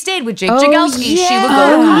had she stayed with Jake Jagelski, she would go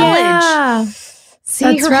to college. Yeah.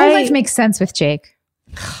 See, her whole life makes sense with Jake.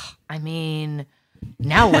 I mean,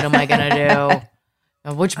 now what am I going to do?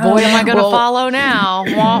 Now, which boy am I going to follow now?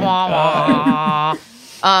 Wah, wah,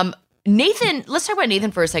 wah. Nathan, let's talk about Nathan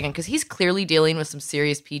for a second, because he's clearly dealing with some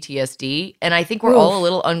serious PTSD. And I think we're all a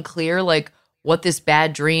little unclear, like, what this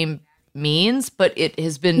bad dream means, but it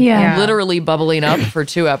has been literally bubbling up for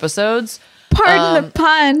 2 episodes. Pardon the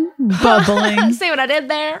pun. Bubbling. See what I did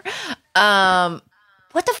there?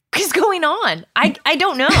 What the fuck is going on? I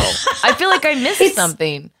don't know. I feel like I missed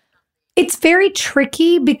something. It's very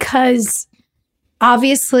tricky because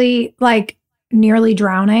obviously, like, nearly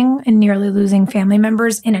drowning and nearly losing family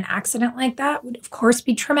members in an accident like that would, of course,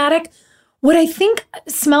 be traumatic. What I think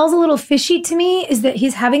smells a little fishy to me is that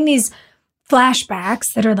he's having these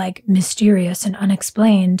flashbacks that are like mysterious and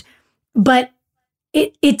unexplained, but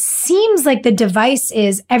it seems like the device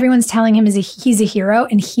is everyone's telling him he's a hero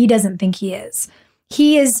and he doesn't think he is.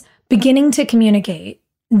 He is beginning to communicate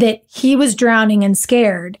that he was drowning and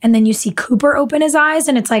scared, and then you see Cooper open his eyes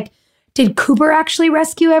and it's like, did Cooper actually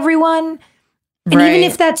rescue everyone? And even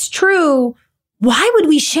if that's true, why would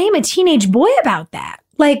we shame a teenage boy about that?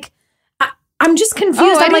 Like, I'm just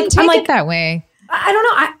confused. I didn't take it that way. I don't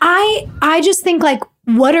know. I just think, like,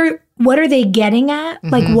 what are they getting at?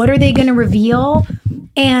 Like, what are they going to reveal?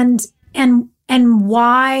 And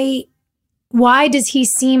why does he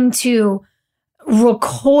seem to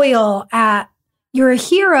recoil at you're a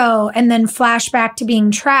hero and then flashback to being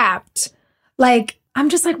trapped? Like, I'm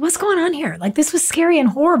just like, what's going on here? Like, this was scary and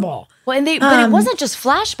horrible. Well, and but it wasn't just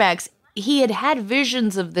flashbacks. He had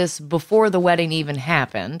visions of this before the wedding even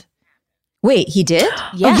happened. Wait, he did?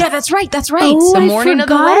 Yeah. Oh, yeah, that's right. That's right. Oh, The morning of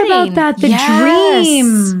the wedding. about that. The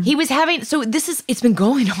dream. He was having, so it's been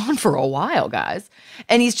going on for a while, guys.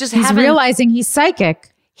 And he's realizing he's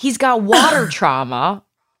psychic. He's got water trauma,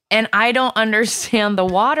 and I don't understand the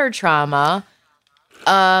water trauma.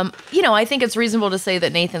 I think it's reasonable to say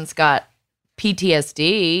that Nathan's got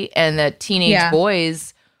PTSD and that teenage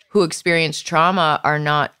boys who experience trauma are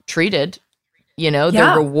not treated.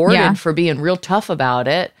 They're rewarded for being real tough about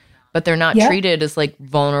it, but they're not treated as like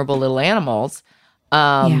vulnerable little animals.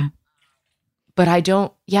 But I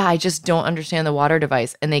just don't understand the water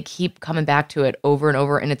device, and they keep coming back to it over and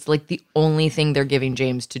over, and it's like the only thing they're giving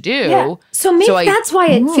James to do. Yeah. So maybe that's why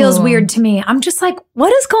it feels weird to me. I'm just like,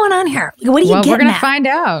 what is going on here? What are you getting we're going to at? find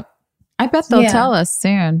out. I bet they'll tell us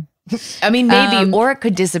soon. I mean, maybe, or it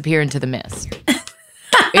could disappear into the mist.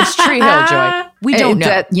 It's Tree Hill, Joy. We don't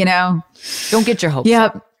know. Don't get your hopes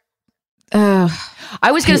up.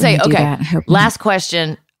 I was going to say, okay, last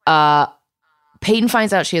question. Peyton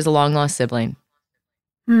finds out she has a long-lost sibling.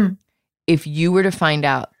 If you were to find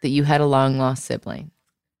out that you had a long-lost sibling,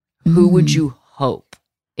 who would you hope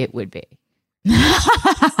it would be?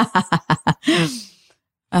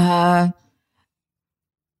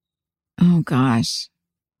 Oh gosh.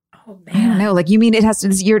 Oh man. I don't know. Like, you mean it has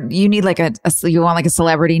to? You need like you want like a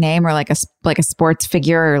celebrity name or like a sports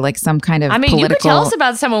figure or like some kind of. I mean, political... you could tell us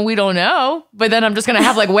about someone we don't know, but then I'm just gonna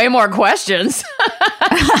have like way more questions.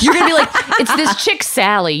 You're gonna be like, it's this chick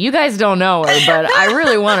Sally. You guys don't know her, but I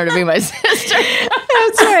really want her to be my sister.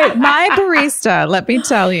 That's right, my barista. Let me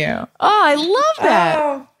tell you. Oh, I love that.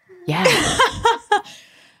 Oh. Yeah.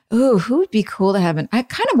 Ooh, who would be cool to have I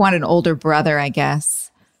kind of want an older brother, I guess.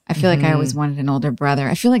 I feel like I always wanted an older brother.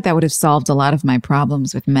 I feel like that would have solved a lot of my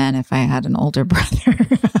problems with men if I had an older brother.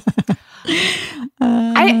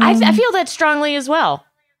 I feel that strongly as well.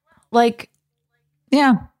 Like,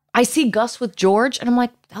 yeah, I see Gus with George, and I'm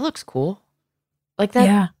like, that looks cool. Like that.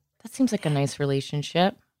 Yeah. That seems like a nice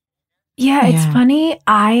relationship. Yeah, it's funny.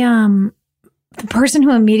 The person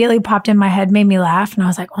who immediately popped in my head made me laugh, and I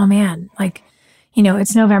was like, oh man, like, you know,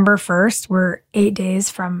 it's November 1st. We're 8 days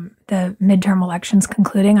from the midterm elections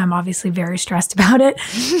concluding. I'm obviously very stressed about it.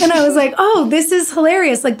 And I was like, oh, this is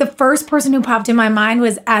hilarious. Like, the first person who popped in my mind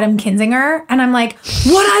was Adam Kinzinger. And I'm like,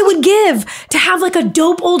 what I would give to have like a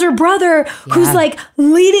dope older brother who's like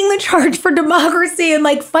leading the charge for democracy and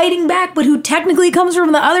like fighting back, but who technically comes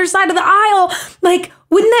from the other side of the aisle. Like,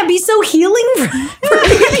 wouldn't that be so healing for people?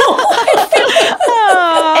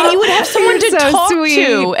 And you would have someone to talk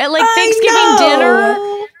to at like Thanksgiving dinner.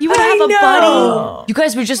 You would have a buddy. You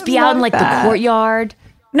guys would just be out in like the courtyard.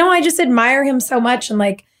 No, I just admire him so much. And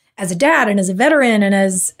like, as a dad and as a veteran and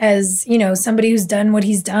as you know, somebody who's done what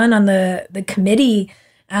he's done on the committee,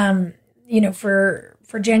 you know, for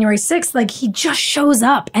January 6th, like he just shows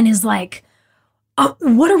up and is like,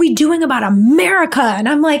 what are we doing about America? And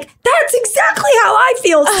I'm like, that's exactly how I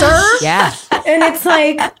feel, sir. Yeah. And it's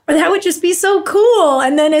like, that would just be so cool.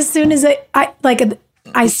 And then as soon as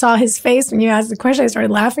I saw his face when you asked the question, I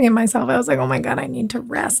started laughing at myself. I was like, oh my God, I need to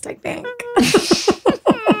rest, I think.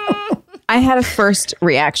 I had a first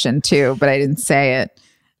reaction too, but I didn't say it.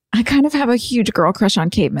 I kind of have a huge girl crush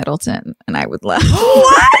on Kate Middleton, and I would love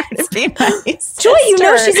to be my sister. Joy, you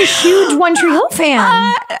know she's a huge One Tree Hill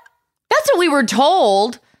fan. That's what we were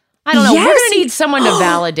told. I don't know. Yes. We're going to need someone to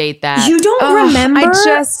validate that. You don't remember? I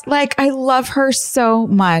just I love her so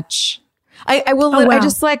much. I will. Oh, wow. I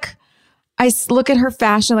just I look at her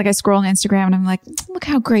fashion, like I scroll on Instagram and I'm like, look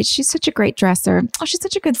how great. She's such a great dresser. Oh, she's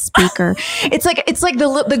such a good speaker. It's like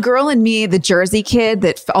the girl in me, the Jersey kid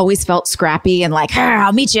that always felt scrappy and like,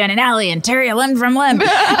 I'll meet you in an alley and tear you limb from limb.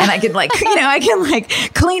 And I could I can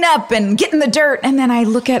clean up and get in the dirt. And then I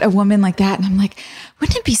look at a woman like that and I'm like,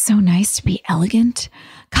 wouldn't it be so nice to be elegant?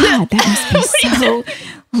 God, that must be so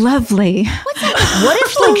lovely. What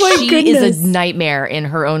if she is a nightmare in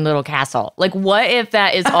her own little castle? Like, what if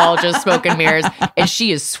that is all just smoke and mirrors and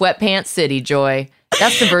she is sweatpants city, Joy?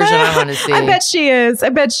 That's the version I want to see. I bet she is.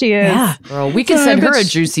 Yeah. Girl, we can send her a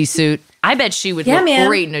juicy suit. I bet she would look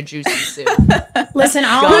great in a juicy suit. Listen,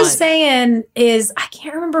 all I'm saying is, I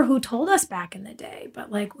can't remember who told us back in the day,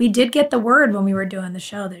 but like we did get the word when we were doing the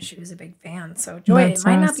show that she was a big fan. So Joy, it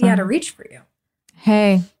might not be out of reach for you.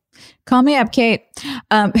 Hey, call me up, Kate.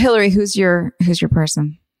 Hillary, who's your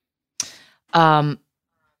person? When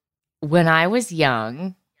I was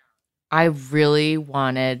young, I really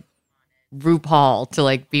wanted RuPaul to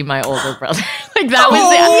like be my older brother. Like that was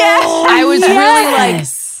it. Yes. I was really like,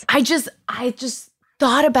 I just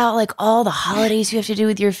thought about like all the holidays you have to do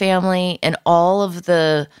with your family and all of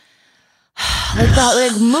the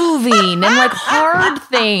like moving and like hard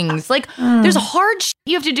things. Like there's hard shit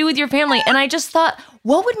you have to do with your family. And I just thought,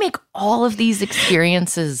 what would make all of these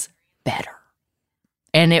experiences better?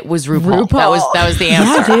 And it was RuPaul. That was the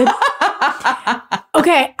answer. Yeah, dude.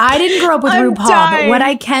 Okay, I didn't grow up with RuPaul, but what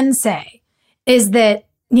I can say is that,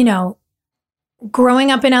 you know, growing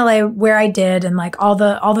up in LA where I did and like all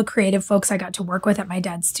the creative folks I got to work with at my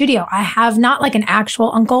dad's studio, I have not like an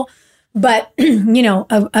actual uncle, but, you know,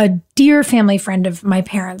 a dear family friend of my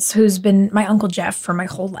parents who's been my Uncle Jeff for my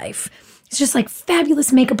whole life. He's just like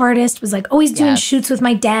fabulous makeup artist, was like always doing shoots with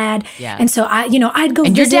my dad. Yeah. And so I'd go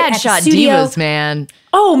and visit your dad at shot the studio. divas, man.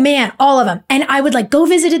 Oh man, all of them. And I would like go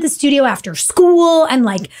visit at the studio after school and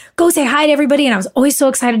like go say hi to everybody. And I was always so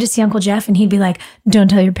excited to see Uncle Jeff. And he'd be like, don't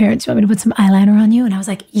tell your parents you want me to put some eyeliner on you. And I was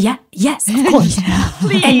like, yes, of course.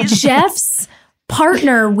 And Jeff's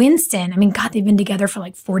partner, Winston, I mean, God, they've been together for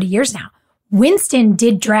like 40 years now. Winston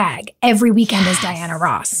did drag every weekend as Diana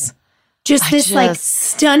Ross. Like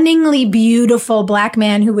stunningly beautiful Black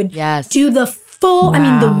man who would do the full,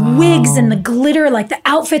 the wigs and the glitter, like the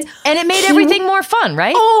outfits. And it made everything more fun,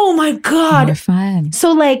 right? Oh my God. More fun.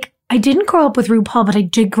 So like, I didn't grow up with RuPaul, but I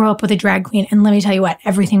did grow up with a drag queen. And let me tell you what,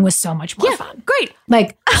 everything was so much more fun. Great.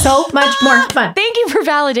 Like so much more fun. Thank you for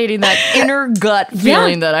validating that inner gut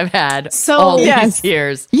feeling that I've had all these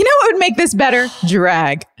years. You know what would make this better?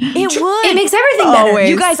 Drag. It would. It makes everything better.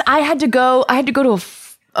 You guys, I had to go to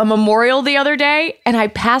a memorial the other day, and I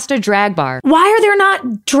passed a drag bar. Why are there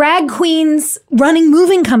not drag queens running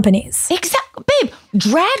moving companies? Exactly. Babe,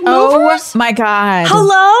 drag movers? Oh my God.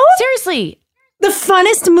 Hello? Seriously. The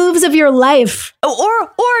funnest moves of your life.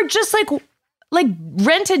 Or just like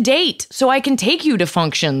rent a date so I can take you to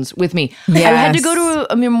functions with me. Yes. I had to go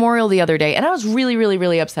to a memorial the other day, and I was really, really,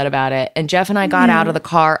 really upset about it. And Jeff and I got out of the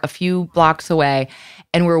car a few blocks away,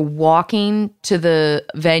 and we're walking to the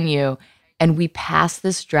venue, and we passed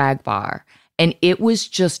this drag bar, and it was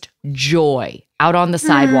just joy out on the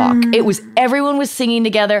sidewalk. It was, everyone was singing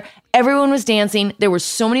together. Everyone was dancing. There were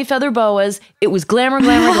so many feather boas. It was glamour,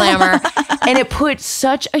 glamour, glamour. And it put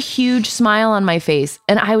such a huge smile on my face.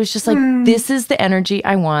 And I was just like, this is the energy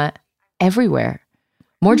I want everywhere.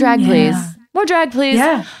 More drag, please. More drag, please.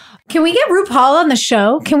 Yeah. Can we get RuPaul on the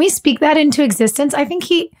show? Can we speak that into existence? I think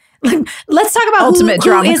let's talk about who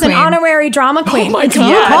is an honorary drama queen. Oh my it's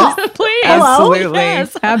God. RuPaul. Please. Absolutely.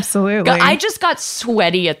 Yes. Absolutely. I just got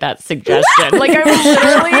sweaty at that suggestion. Like I was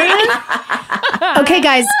literally. Okay,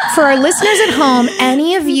 guys, for our listeners at home,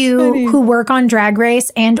 any of you who work on Drag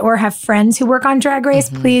Race and or have friends who work on Drag Race,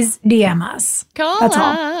 please DM us. That's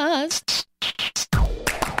all.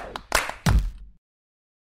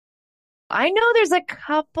 I know there's a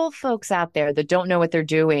couple folks out there that don't know what they're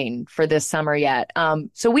doing for this summer yet.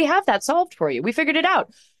 So we have that solved for you. We figured it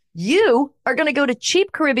out. You are going to go to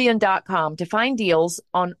cheapcaribbean.com to find deals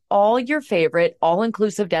on all your favorite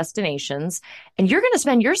all-inclusive destinations, and you're going to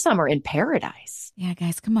spend your summer in paradise. Yeah,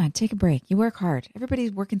 guys, come on, take a break. You work hard.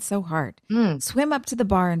 Everybody's working so hard. Swim up to the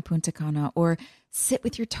bar in Punta Cana or sit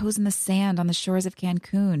with your toes in the sand on the shores of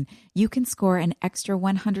Cancun. You can score an extra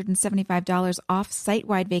 $175 off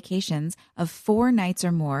site-wide vacations of 4 nights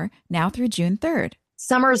or more now through June 3rd.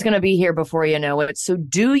 Summer is going to be here before you know it, so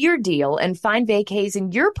do your deal and find vacays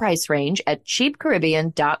in your price range at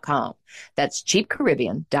cheapcaribbean.com. That's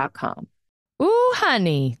cheapcaribbean.com. Ooh,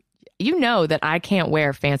 honey, you know that I can't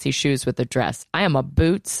wear fancy shoes with a dress. I am a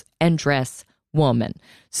boots and dress woman.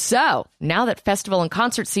 So now that festival and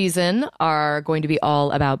concert season are going to be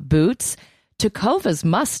all about boots, Tecovas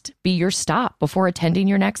must be your stop before attending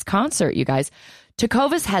your next concert, you guys.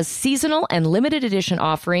 Tecovas has seasonal and limited edition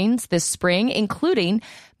offerings this spring, including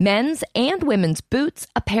men's and women's boots,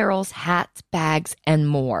 apparels, hats, bags, and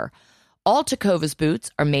more. All Tecovas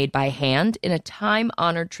boots are made by hand in a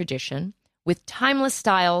time-honored tradition with timeless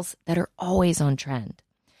styles that are always on trend.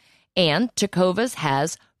 And Tecovas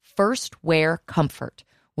has first wear comfort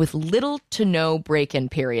with little to no break-in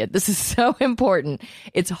period. This is so important.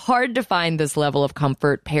 It's hard to find this level of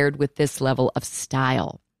comfort paired with this level of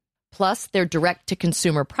style. Plus, their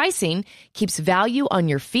direct-to-consumer pricing keeps value on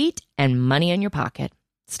your feet and money in your pocket.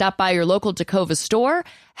 Stop by your local Tecovas store,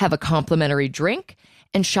 have a complimentary drink,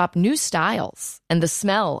 and shop new styles. And the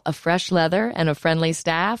smell of fresh leather and a friendly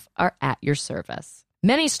staff are at your service.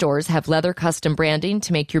 Many stores have leather custom branding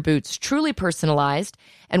to make your boots truly personalized.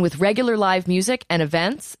 And with regular live music and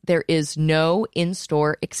events, there is no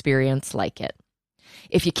in-store experience like it.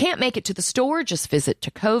 If you can't make it to the store, just visit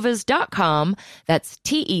tecovas.com. That's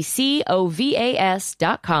TECOVAS.com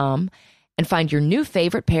and find your new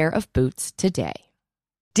favorite pair of boots today.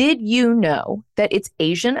 Did you know that it's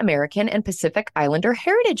Asian American and Pacific Islander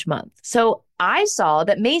Heritage Month? So I saw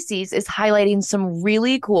that Macy's is highlighting some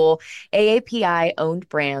really cool AAPI-owned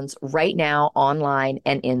brands right now online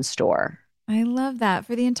and in-store. I love that.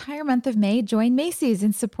 For the entire month of May, join Macy's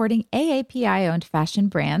in supporting AAPI-owned fashion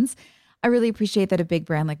brands. I really appreciate that a big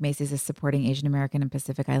brand like Macy's is supporting Asian American and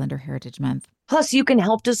Pacific Islander Heritage Month. Plus, you can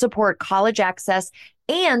help to support college access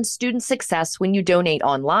and student success when you donate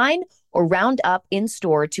online or round up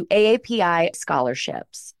in-store to AAPI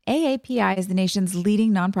scholarships. AAPI is the nation's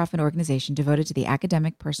leading nonprofit organization devoted to the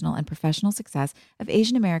academic, personal, and professional success of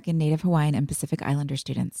Asian American, Native Hawaiian, and Pacific Islander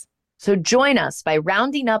students. So join us by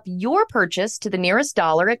rounding up your purchase to the nearest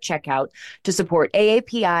dollar at checkout to support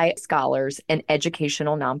AAPI scholars and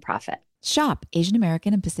educational nonprofit. Shop Asian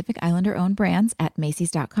American and Pacific Islander owned brands at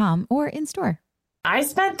Macy's.com or in store. I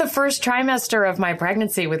spent the first trimester of my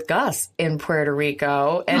pregnancy with Gus in Puerto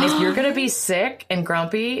Rico. And if you're going to be sick and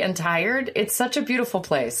grumpy and tired, it's such a beautiful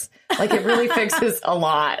place. Like, it really fixes a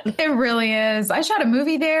lot. It really is. I shot a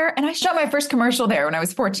movie there, and I shot my first commercial there when I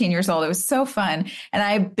was 14 years old. It was so fun. And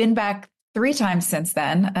I've been back 3 times since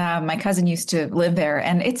then. My cousin used to live there,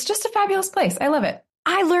 and it's just a fabulous place. I love it.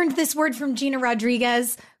 I learned this word from Gina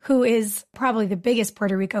Rodriguez, who is probably the biggest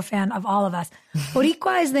Puerto Rico fan of all of us.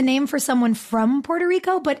 Boricua is the name for someone from Puerto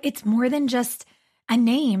Rico, but it's more than just a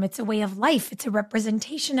name. It's a way of life. It's a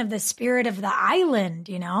representation of the spirit of the island,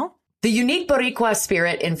 you know? The unique Boricua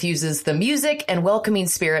spirit infuses the music and welcoming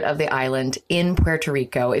spirit of the island in Puerto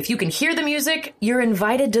Rico. If you can hear the music, you're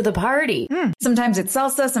invited to the party. Sometimes it's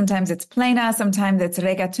salsa, sometimes it's plena, sometimes it's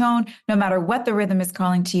reggaeton. No matter what the rhythm is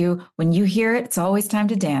calling to you, when you hear it, it's always time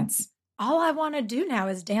to dance. All I want to do now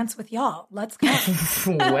is dance with y'all. Let's go.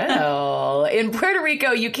 Well, in Puerto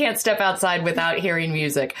Rico, you can't step outside without hearing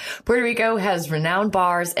music. Puerto Rico has renowned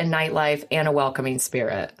bars and nightlife and a welcoming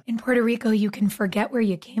spirit. In Puerto Rico, you can forget where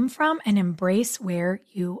you came from and embrace where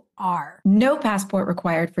you are. No passport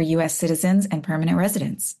required for U.S. citizens and permanent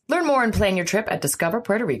residents. Learn more and plan your trip at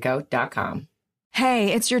discoverpuertorico.com.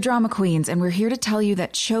 Hey, it's your drama queens, and we're here to tell you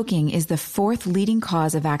that choking is the 4th leading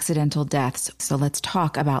cause of accidental deaths. So let's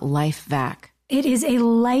talk about LifeVac. It is a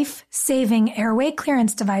life-saving airway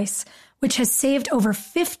clearance device which has saved over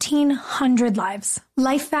 1,500 lives.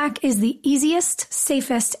 LifeVac is the easiest,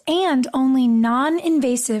 safest, and only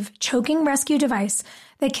non-invasive choking rescue device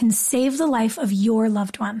that can save the life of your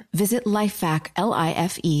loved one. Visit LifeVac,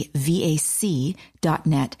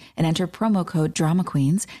 LifeVac.net, and enter promo code Drama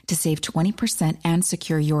Queens to save 20% and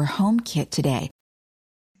secure your home kit today.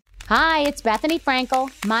 Hi, it's Bethany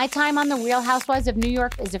Frankel. My time on The Real Housewives of New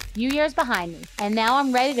York is a few years behind me, and now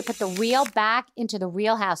I'm ready to put the real back into The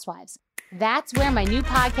Real Housewives. That's where my new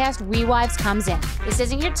podcast, Rewives, comes in. This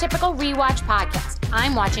isn't your typical rewatch podcast.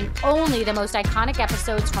 I'm watching only the most iconic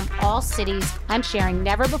episodes from all cities. I'm sharing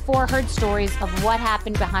never-before-heard stories of what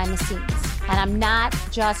happened behind the scenes. And I'm not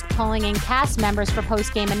just pulling in cast members for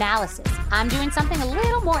post-game analysis. I'm doing something a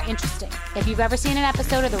little more interesting. If you've ever seen an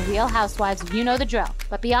episode of The Real Housewives, you know the drill.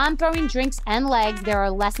 But beyond throwing drinks and legs, there are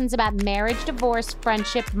lessons about marriage, divorce,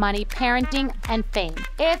 friendship, money, parenting, and fame.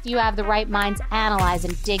 If you have the right minds, analyze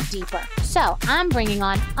and dig deeper. So I'm bringing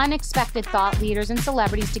on unexpected thought leaders and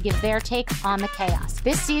celebrities to give their take on the chaos.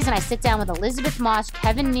 This season, I sit down with Elizabeth Moss,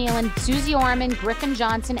 Kevin Nealon, Susie Orman, Griffin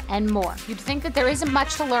Johnson, and more. You'd think that there isn't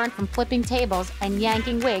much to learn from flipping tables and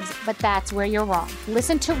yanking wigs, but that's where you're wrong.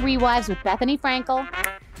 Listen to Rewives with Bethany Frankel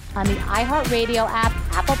on the iHeartRadio app,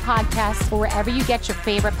 Apple Podcasts, or wherever you get your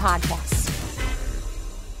favorite podcasts.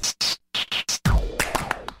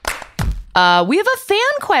 We have a fan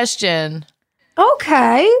question.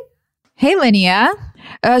 Okay. Hey, Linnea.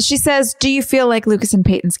 She says, do you feel like Lucas and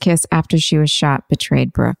Peyton's kiss after she was shot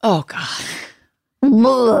betrayed Brooke? Oh, God.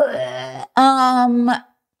 No.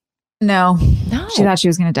 She thought she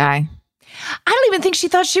was going to die. I don't even think she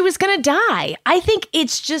thought she was going to die. I think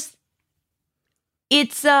it's just,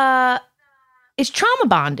 it's trauma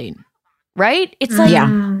bonding, right? It's like, yeah.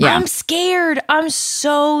 I'm scared. I'm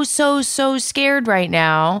so scared right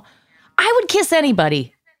now. I would kiss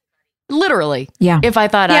anybody. Literally. Yeah. If I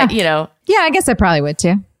thought Yeah, I guess I probably would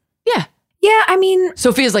too. Yeah. Yeah, I mean,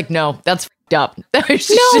 Sophia's like, no, that's f***ed up. no, because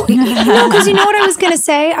you know what I was going to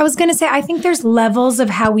say? I was going to say, I think there's levels of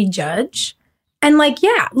how we judge. And like,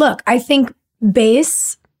 yeah, look, I think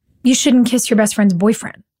base, you shouldn't kiss your best friend's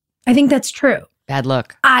boyfriend. I think that's true. Bad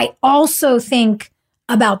look. I also think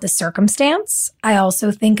about the circumstance. I also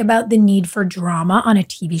think about the need for drama on a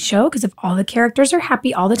TV show, because if all the characters are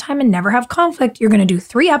happy all the time and never have conflict, you're going to do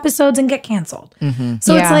 3 episodes and get canceled. Mm-hmm.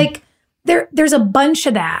 So it's like there's a bunch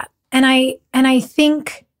of that. And I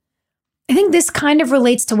think this kind of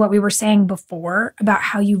relates to what we were saying before about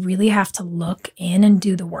how you really have to look in and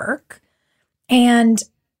do the work. And,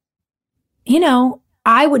 you know,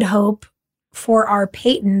 I would hope for our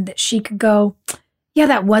Peyton that she could go, yeah,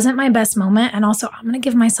 that wasn't my best moment. And also, I'm going to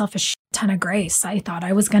give myself a ton of grace. I thought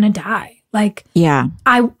I was going to die. Like, yeah,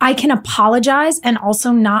 I can apologize and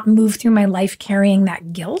also not move through my life carrying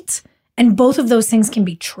that guilt. And both of those things can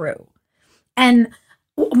be true. And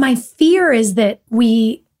my fear is that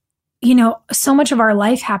we, you know, so much of our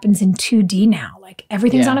life happens in 2D now. Like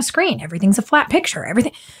everything's on a screen. Everything's a flat picture.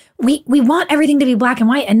 Everything. We want everything to be black and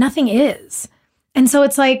white, and nothing is. And so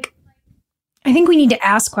it's like, I think we need to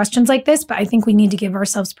ask questions like this, but I think we need to give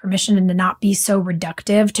ourselves permission and to not be so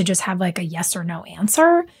reductive to just have like a yes or no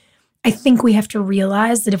answer. I think we have to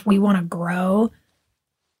realize that if we want to grow,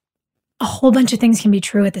 a whole bunch of things can be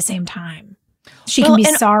true at the same time. She can be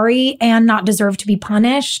sorry and not deserve to be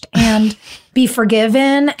punished and be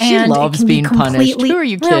forgiven. And she loves being punished. Who are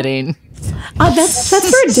you kidding? That's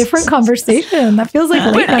for a different conversation. That feels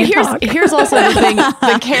like late night talk. Here's also the thing.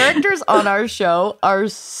 The characters on our show are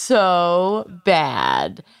so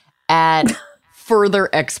bad at further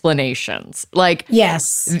explanations. Like,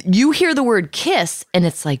 yes, you hear the word kiss and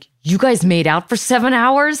it's like, you guys made out for 7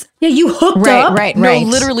 hours? Yeah, you hooked up? Right. No,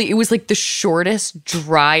 literally, it was like the shortest,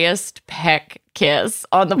 driest peck kiss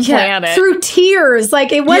on the planet. Through tears.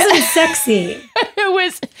 Like, it wasn't sexy. It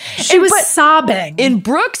was. She was sobbing. In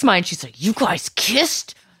Brooke's mind, she's like, you guys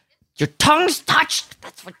kissed? Your tongues touched?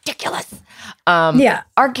 That's ridiculous.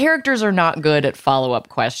 Our characters are not good at follow-up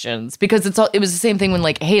questions because it was the same thing when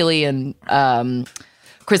like Haley and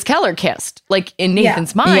Chris Keller kissed. Like in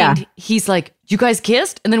Nathan's mind, he's like, you guys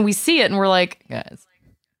kissed? And then we see it and we're like, guys,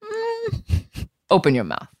 open your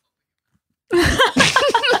mouth. Is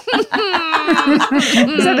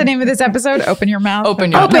that the name of this episode? Open your mouth? Open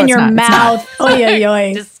your mouth.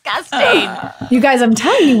 Oy. Disgusting. You guys, I'm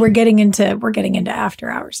telling you, we're getting into after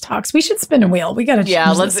hours talks. We should spin a wheel. We gotta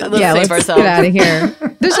let's save ourselves. Get out of here.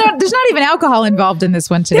 There's not even alcohol involved in this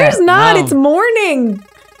one today. There's not. No. It's morning.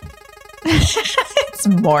 It's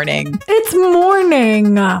morning. It's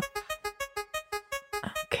morning.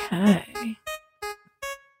 Okay.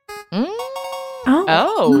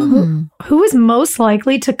 Who is most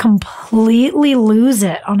likely to completely lose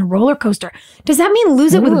it on a roller coaster? Does that mean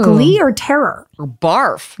lose it with glee or terror? Or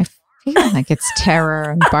barf? I feel like it's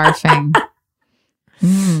terror and barfing.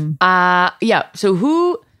 So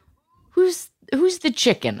who's the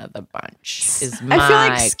chicken of the bunch? I feel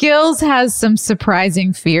like Skills has some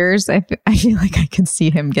surprising fears. I feel like I could see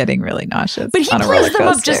him getting really nauseous. But he plays them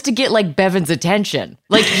up just to get like Bevan's attention.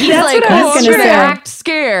 Like he's like, I'm gonna act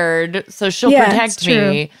scared, so she'll protect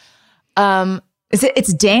me.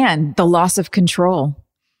 It's Dan, the loss of control.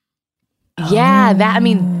 Yeah,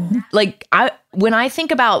 when I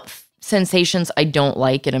think about sensations I don't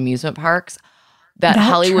like in amusement parks, that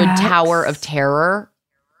Hollywood Tower of Terror.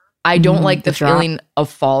 I don't like the feeling of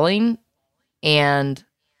falling. And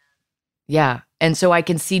so I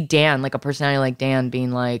can see Dan, like a personality like Dan,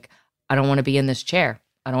 being like, I don't want to be in this chair.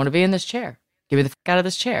 I don't want to be in this chair. Get me the fuck out of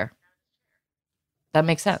this chair. That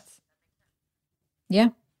makes sense. Yeah.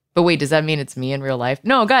 But wait, does that mean it's me in real life?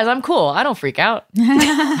 No, guys, I'm cool. I don't freak out.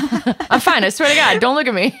 I'm fine. I swear to God, don't look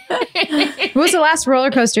at me. What was the last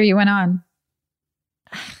roller coaster you went on?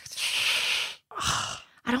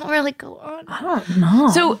 I don't really go on. I don't know.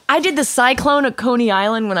 So I did the Cyclone at Coney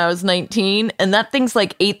Island when I was 19, and that thing's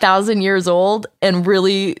like 8,000 years old and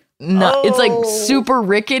really it's like super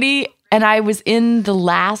rickety. And I was in the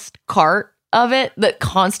last cart of it that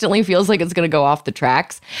constantly feels like it's going to go off the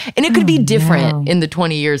tracks. And it could be different in the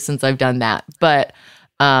 20 years since I've done that. But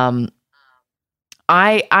I'm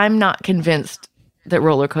not convinced that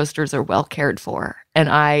roller coasters are well cared for.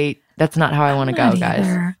 And that's not how I want to go,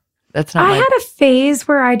 guys. That's not. I had a phase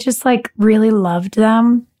where I just like really loved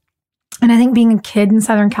them. And I think being a kid in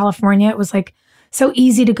Southern California, it was like so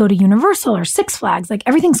easy to go to Universal or Six Flags. Like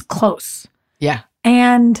everything's close. Yeah.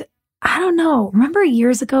 And I don't know. Remember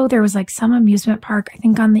years ago, there was like some amusement park, I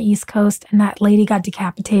think on the East Coast, and that lady got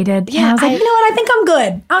decapitated. Yeah. And I was like, you know what? I think I'm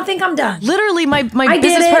good. I think I'm done. Literally, my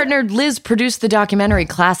business partner, Liz, produced the documentary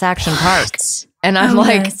Class Action Park. And I'm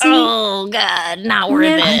like, oh God, not worth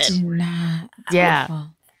it. I do not. Yeah. Awful.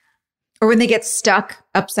 Or when they get stuck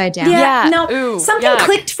upside down. Yeah. No, something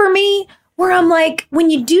clicked for me where I'm like,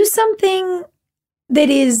 when you do something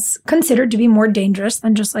that is considered to be more dangerous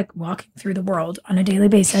than just like walking through the world on a daily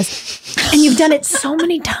basis, and you've done it so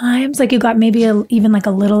many times, like you got maybe even like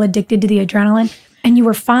a little addicted to the adrenaline, and you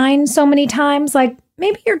were fine so many times, like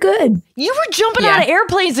maybe you're good. You were jumping out of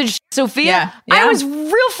airplanes and Sophia. Yeah. I was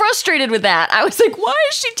real frustrated with that. I was like, why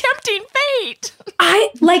is she tempting fate?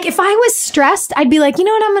 If I was stressed, I'd be like, you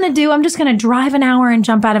know what I'm going to do? I'm just going to drive an hour and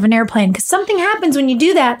jump out of an airplane, because something happens when you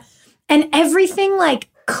do that and everything like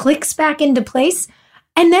clicks back into place.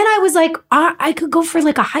 And then I was like, I could go for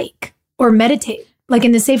like a hike or meditate, like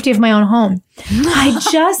in the safety of my own home.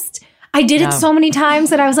 I did it so many times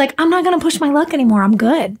that I was like, I'm not going to push my luck anymore. I'm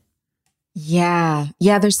good. Yeah.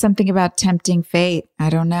 Yeah. There's something about tempting fate. I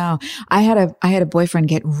don't know. I had a boyfriend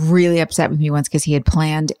get really upset with me once because he had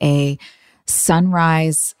planned a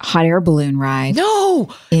sunrise hot air balloon ride.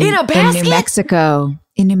 No, in a basket? In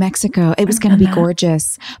New Mexico. It was going to be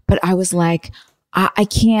gorgeous. But I was like, I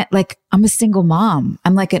can't, like, I'm a single mom.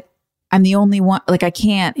 I'm like I'm the only one. Like, I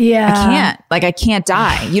can't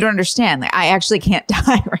die. You don't understand. Like, I actually can't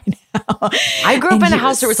die right now. I grew up in a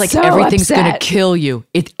house where it was like, so everything's going to upset. kill you.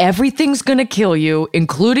 Everything's going to kill you,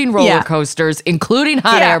 including roller coasters, including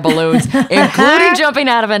hot air balloons, including jumping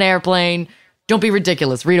out of an airplane. Don't be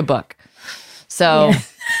ridiculous. Read a book. So...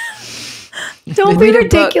 Don't be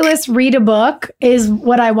ridiculous. Read a book is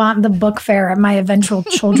what I want the book fair at my eventual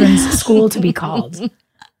children's school to be called.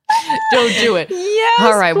 Don't do it. Yes,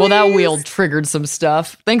 all right. Well, that wheel triggered some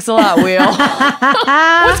stuff. Thanks a lot, Wheel.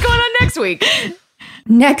 What's going on next week?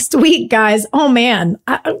 Next week, guys. Oh, man.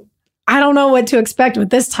 I don't know what to expect with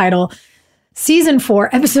this title. Season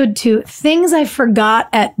 4, episode 2, Things I Forgot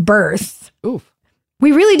at Birth. Oof.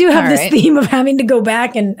 We really do have this theme of having to go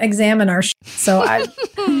back and examine our So I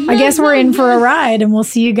guess we're in for a ride, and we'll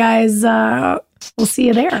see you guys. We'll see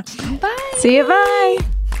you there. Bye. See you. Bye.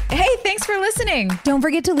 Hey, thanks for listening. Don't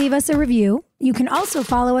forget to leave us a review. You can also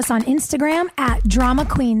follow us on Instagram at Drama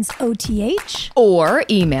Queens OTH. Or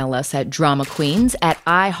email us at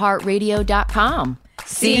dramaqueens@iheartradio.com.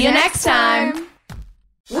 See you next time.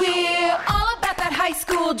 We're all about that high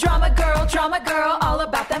school drama girl, all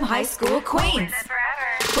about them high school queens.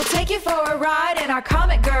 We'll take you for a ride in our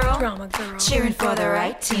comic girl, cheering for the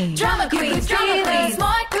right team. Drama queens,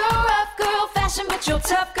 smart girl, rough girl, fashion but you're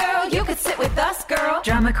tough girl. You could sit with us, girl.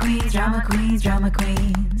 Drama queens, drama queens, drama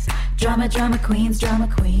queens, drama queens, drama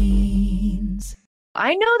queens.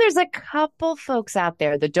 I know there's a couple folks out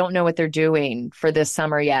there that don't know what they're doing for this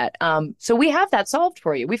summer yet. So we have that solved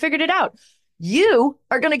for you. We figured it out. You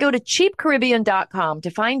are going to go to cheapcaribbean.com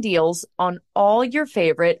to find deals on all your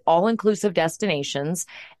favorite all-inclusive destinations,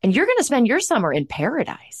 and you're going to spend your summer in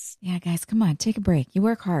paradise. Yeah, guys, come on, take a break. You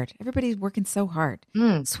work hard. Everybody's working so hard.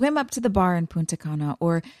 Swim up to the bar in Punta Cana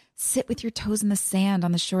or sit with your toes in the sand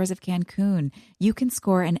on the shores of Cancun. You can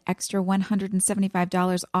score an extra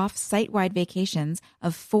 $175 off site-wide vacations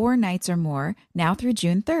of 4 nights or more now through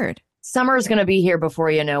June 3rd. Summer is going to be here before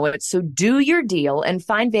you know it, so do your deal and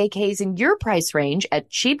find vacays in your price range at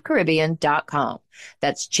cheapcaribbean.com.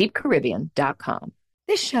 That's cheapcaribbean.com.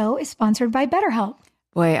 This show is sponsored by BetterHelp.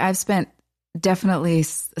 Boy, I've spent definitely a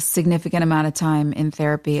significant amount of time in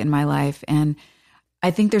therapy in my life, and I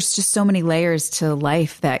think there's just so many layers to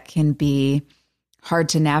life that can be hard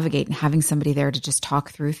to navigate, and having somebody there to just talk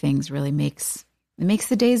through things really makes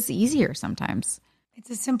the days easier sometimes. It's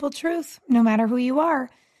a simple truth. No matter who you are,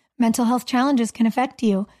 mental health challenges can affect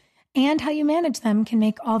you, and how you manage them can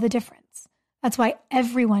make all the difference. That's why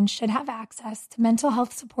everyone should have access to mental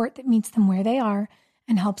health support that meets them where they are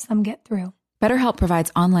and helps them get through. BetterHelp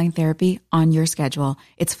provides online therapy on your schedule.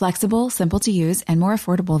 It's flexible, simple to use, and more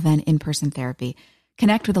affordable than in-person therapy.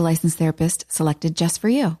 Connect with a licensed therapist selected just for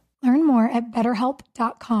you. Learn more at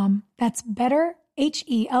BetterHelp.com. That's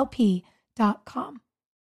BetterHelp.com.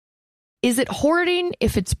 Is it hoarding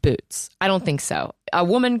if it's boots? I don't think so. A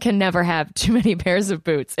woman can never have too many pairs of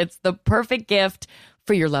boots. It's the perfect gift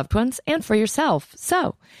for your loved ones and for yourself.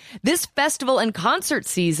 So this festival and concert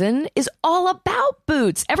season is all about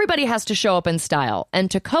boots. Everybody has to show up in style, and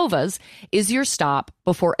Tecovas is your stop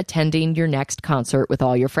before attending your next concert with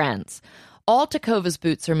all your friends. All Tecovas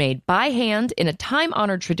boots are made by hand in a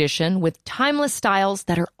time-honored tradition with timeless styles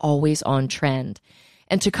that are always on trend.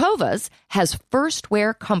 And Tecovas has first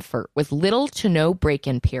wear comfort with little to no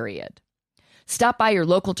break-in period. Stop by your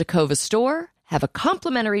local Tecovas store, have a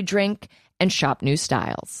complimentary drink, and shop new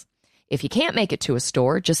styles. If you can't make it to a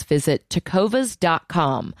store, just visit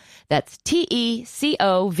tecovas.com. That's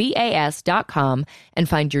TECOVAS.com and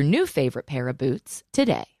find your new favorite pair of boots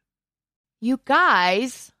today. You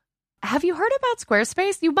guys, have you heard about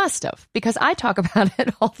Squarespace? You must have, because I talk about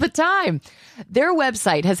it all the time. Their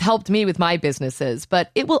website has helped me with my businesses, but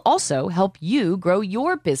it will also help you grow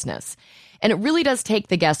your business. And it really does take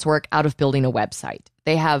the guesswork out of building a website.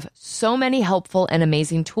 They have so many helpful and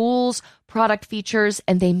amazing tools, product features,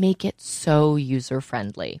 and they make it so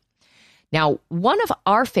user-friendly. Now, one of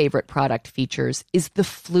our favorite product features is the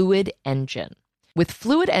Fluid Engine. With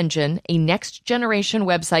Fluid Engine, a next-generation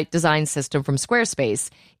website design system from Squarespace,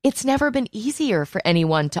 it's never been easier for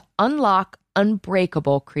anyone to unlock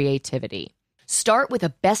unbreakable creativity. Start with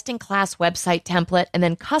a best-in-class website template and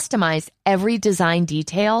then customize every design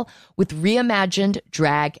detail with reimagined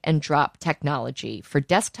drag-and-drop technology for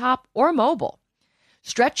desktop or mobile.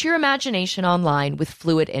 Stretch your imagination online with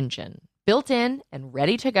Fluid Engine, built in and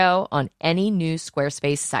ready to go on any new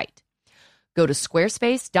Squarespace site. Go to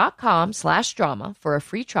squarespace.com/drama for a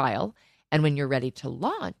free trial, and when you're ready to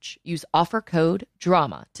launch, use offer code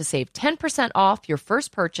DRAMA to save 10% off your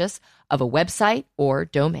first purchase of a website or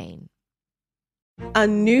domain. A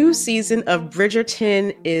new season of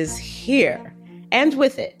Bridgerton is here, And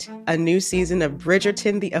with it, a new season of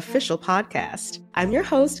Bridgerton, the official podcast. I'm your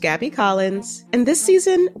host, Gabby Collins, and this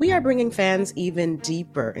season, we are bringing fans even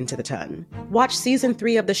deeper into the ton. Watch season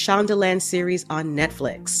 3 of the Shondaland series on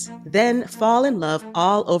Netflix. Then fall in love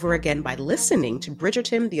all over again by listening to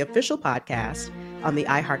Bridgerton, the official podcast, on the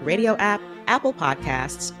iHeartRadio app, Apple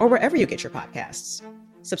Podcasts, or wherever you get your podcasts.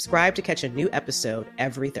 Subscribe to catch a new episode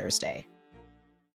every Thursday.